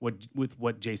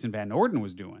what Jason Van Orden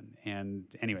was doing. And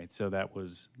anyway, so that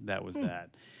was that.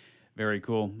 Very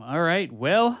cool. All right.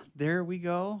 Well, there we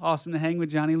go. Awesome to hang with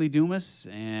Johnny Lee Dumas.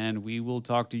 And we will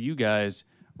talk to you guys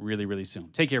really, really soon.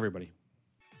 Take care, everybody.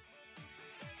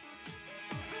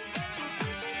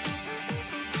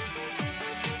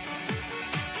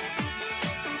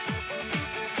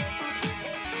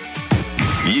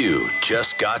 You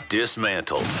just got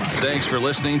dismantled. Thanks for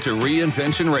listening to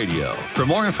Reinvention Radio. For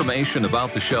more information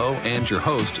about the show and your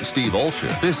host, Steve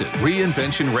Olsher, visit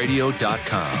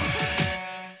reinventionradio.com.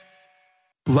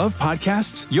 Love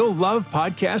podcasts? You'll love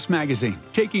Podcast Magazine,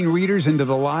 taking readers into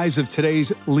the lives of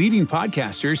today's leading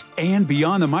podcasters and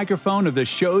beyond the microphone of the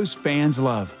shows fans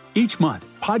love. Each month,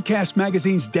 Podcast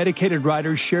Magazine's dedicated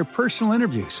writers share personal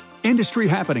interviews, industry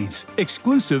happenings,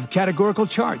 exclusive categorical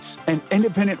charts, and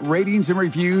independent ratings and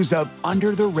reviews of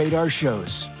under-the-radar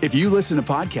shows. If you listen to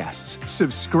podcasts,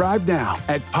 subscribe now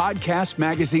at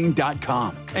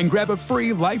podcastmagazine.com and grab a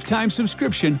free lifetime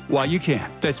subscription while you can.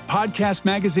 That's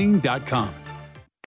podcastmagazine.com.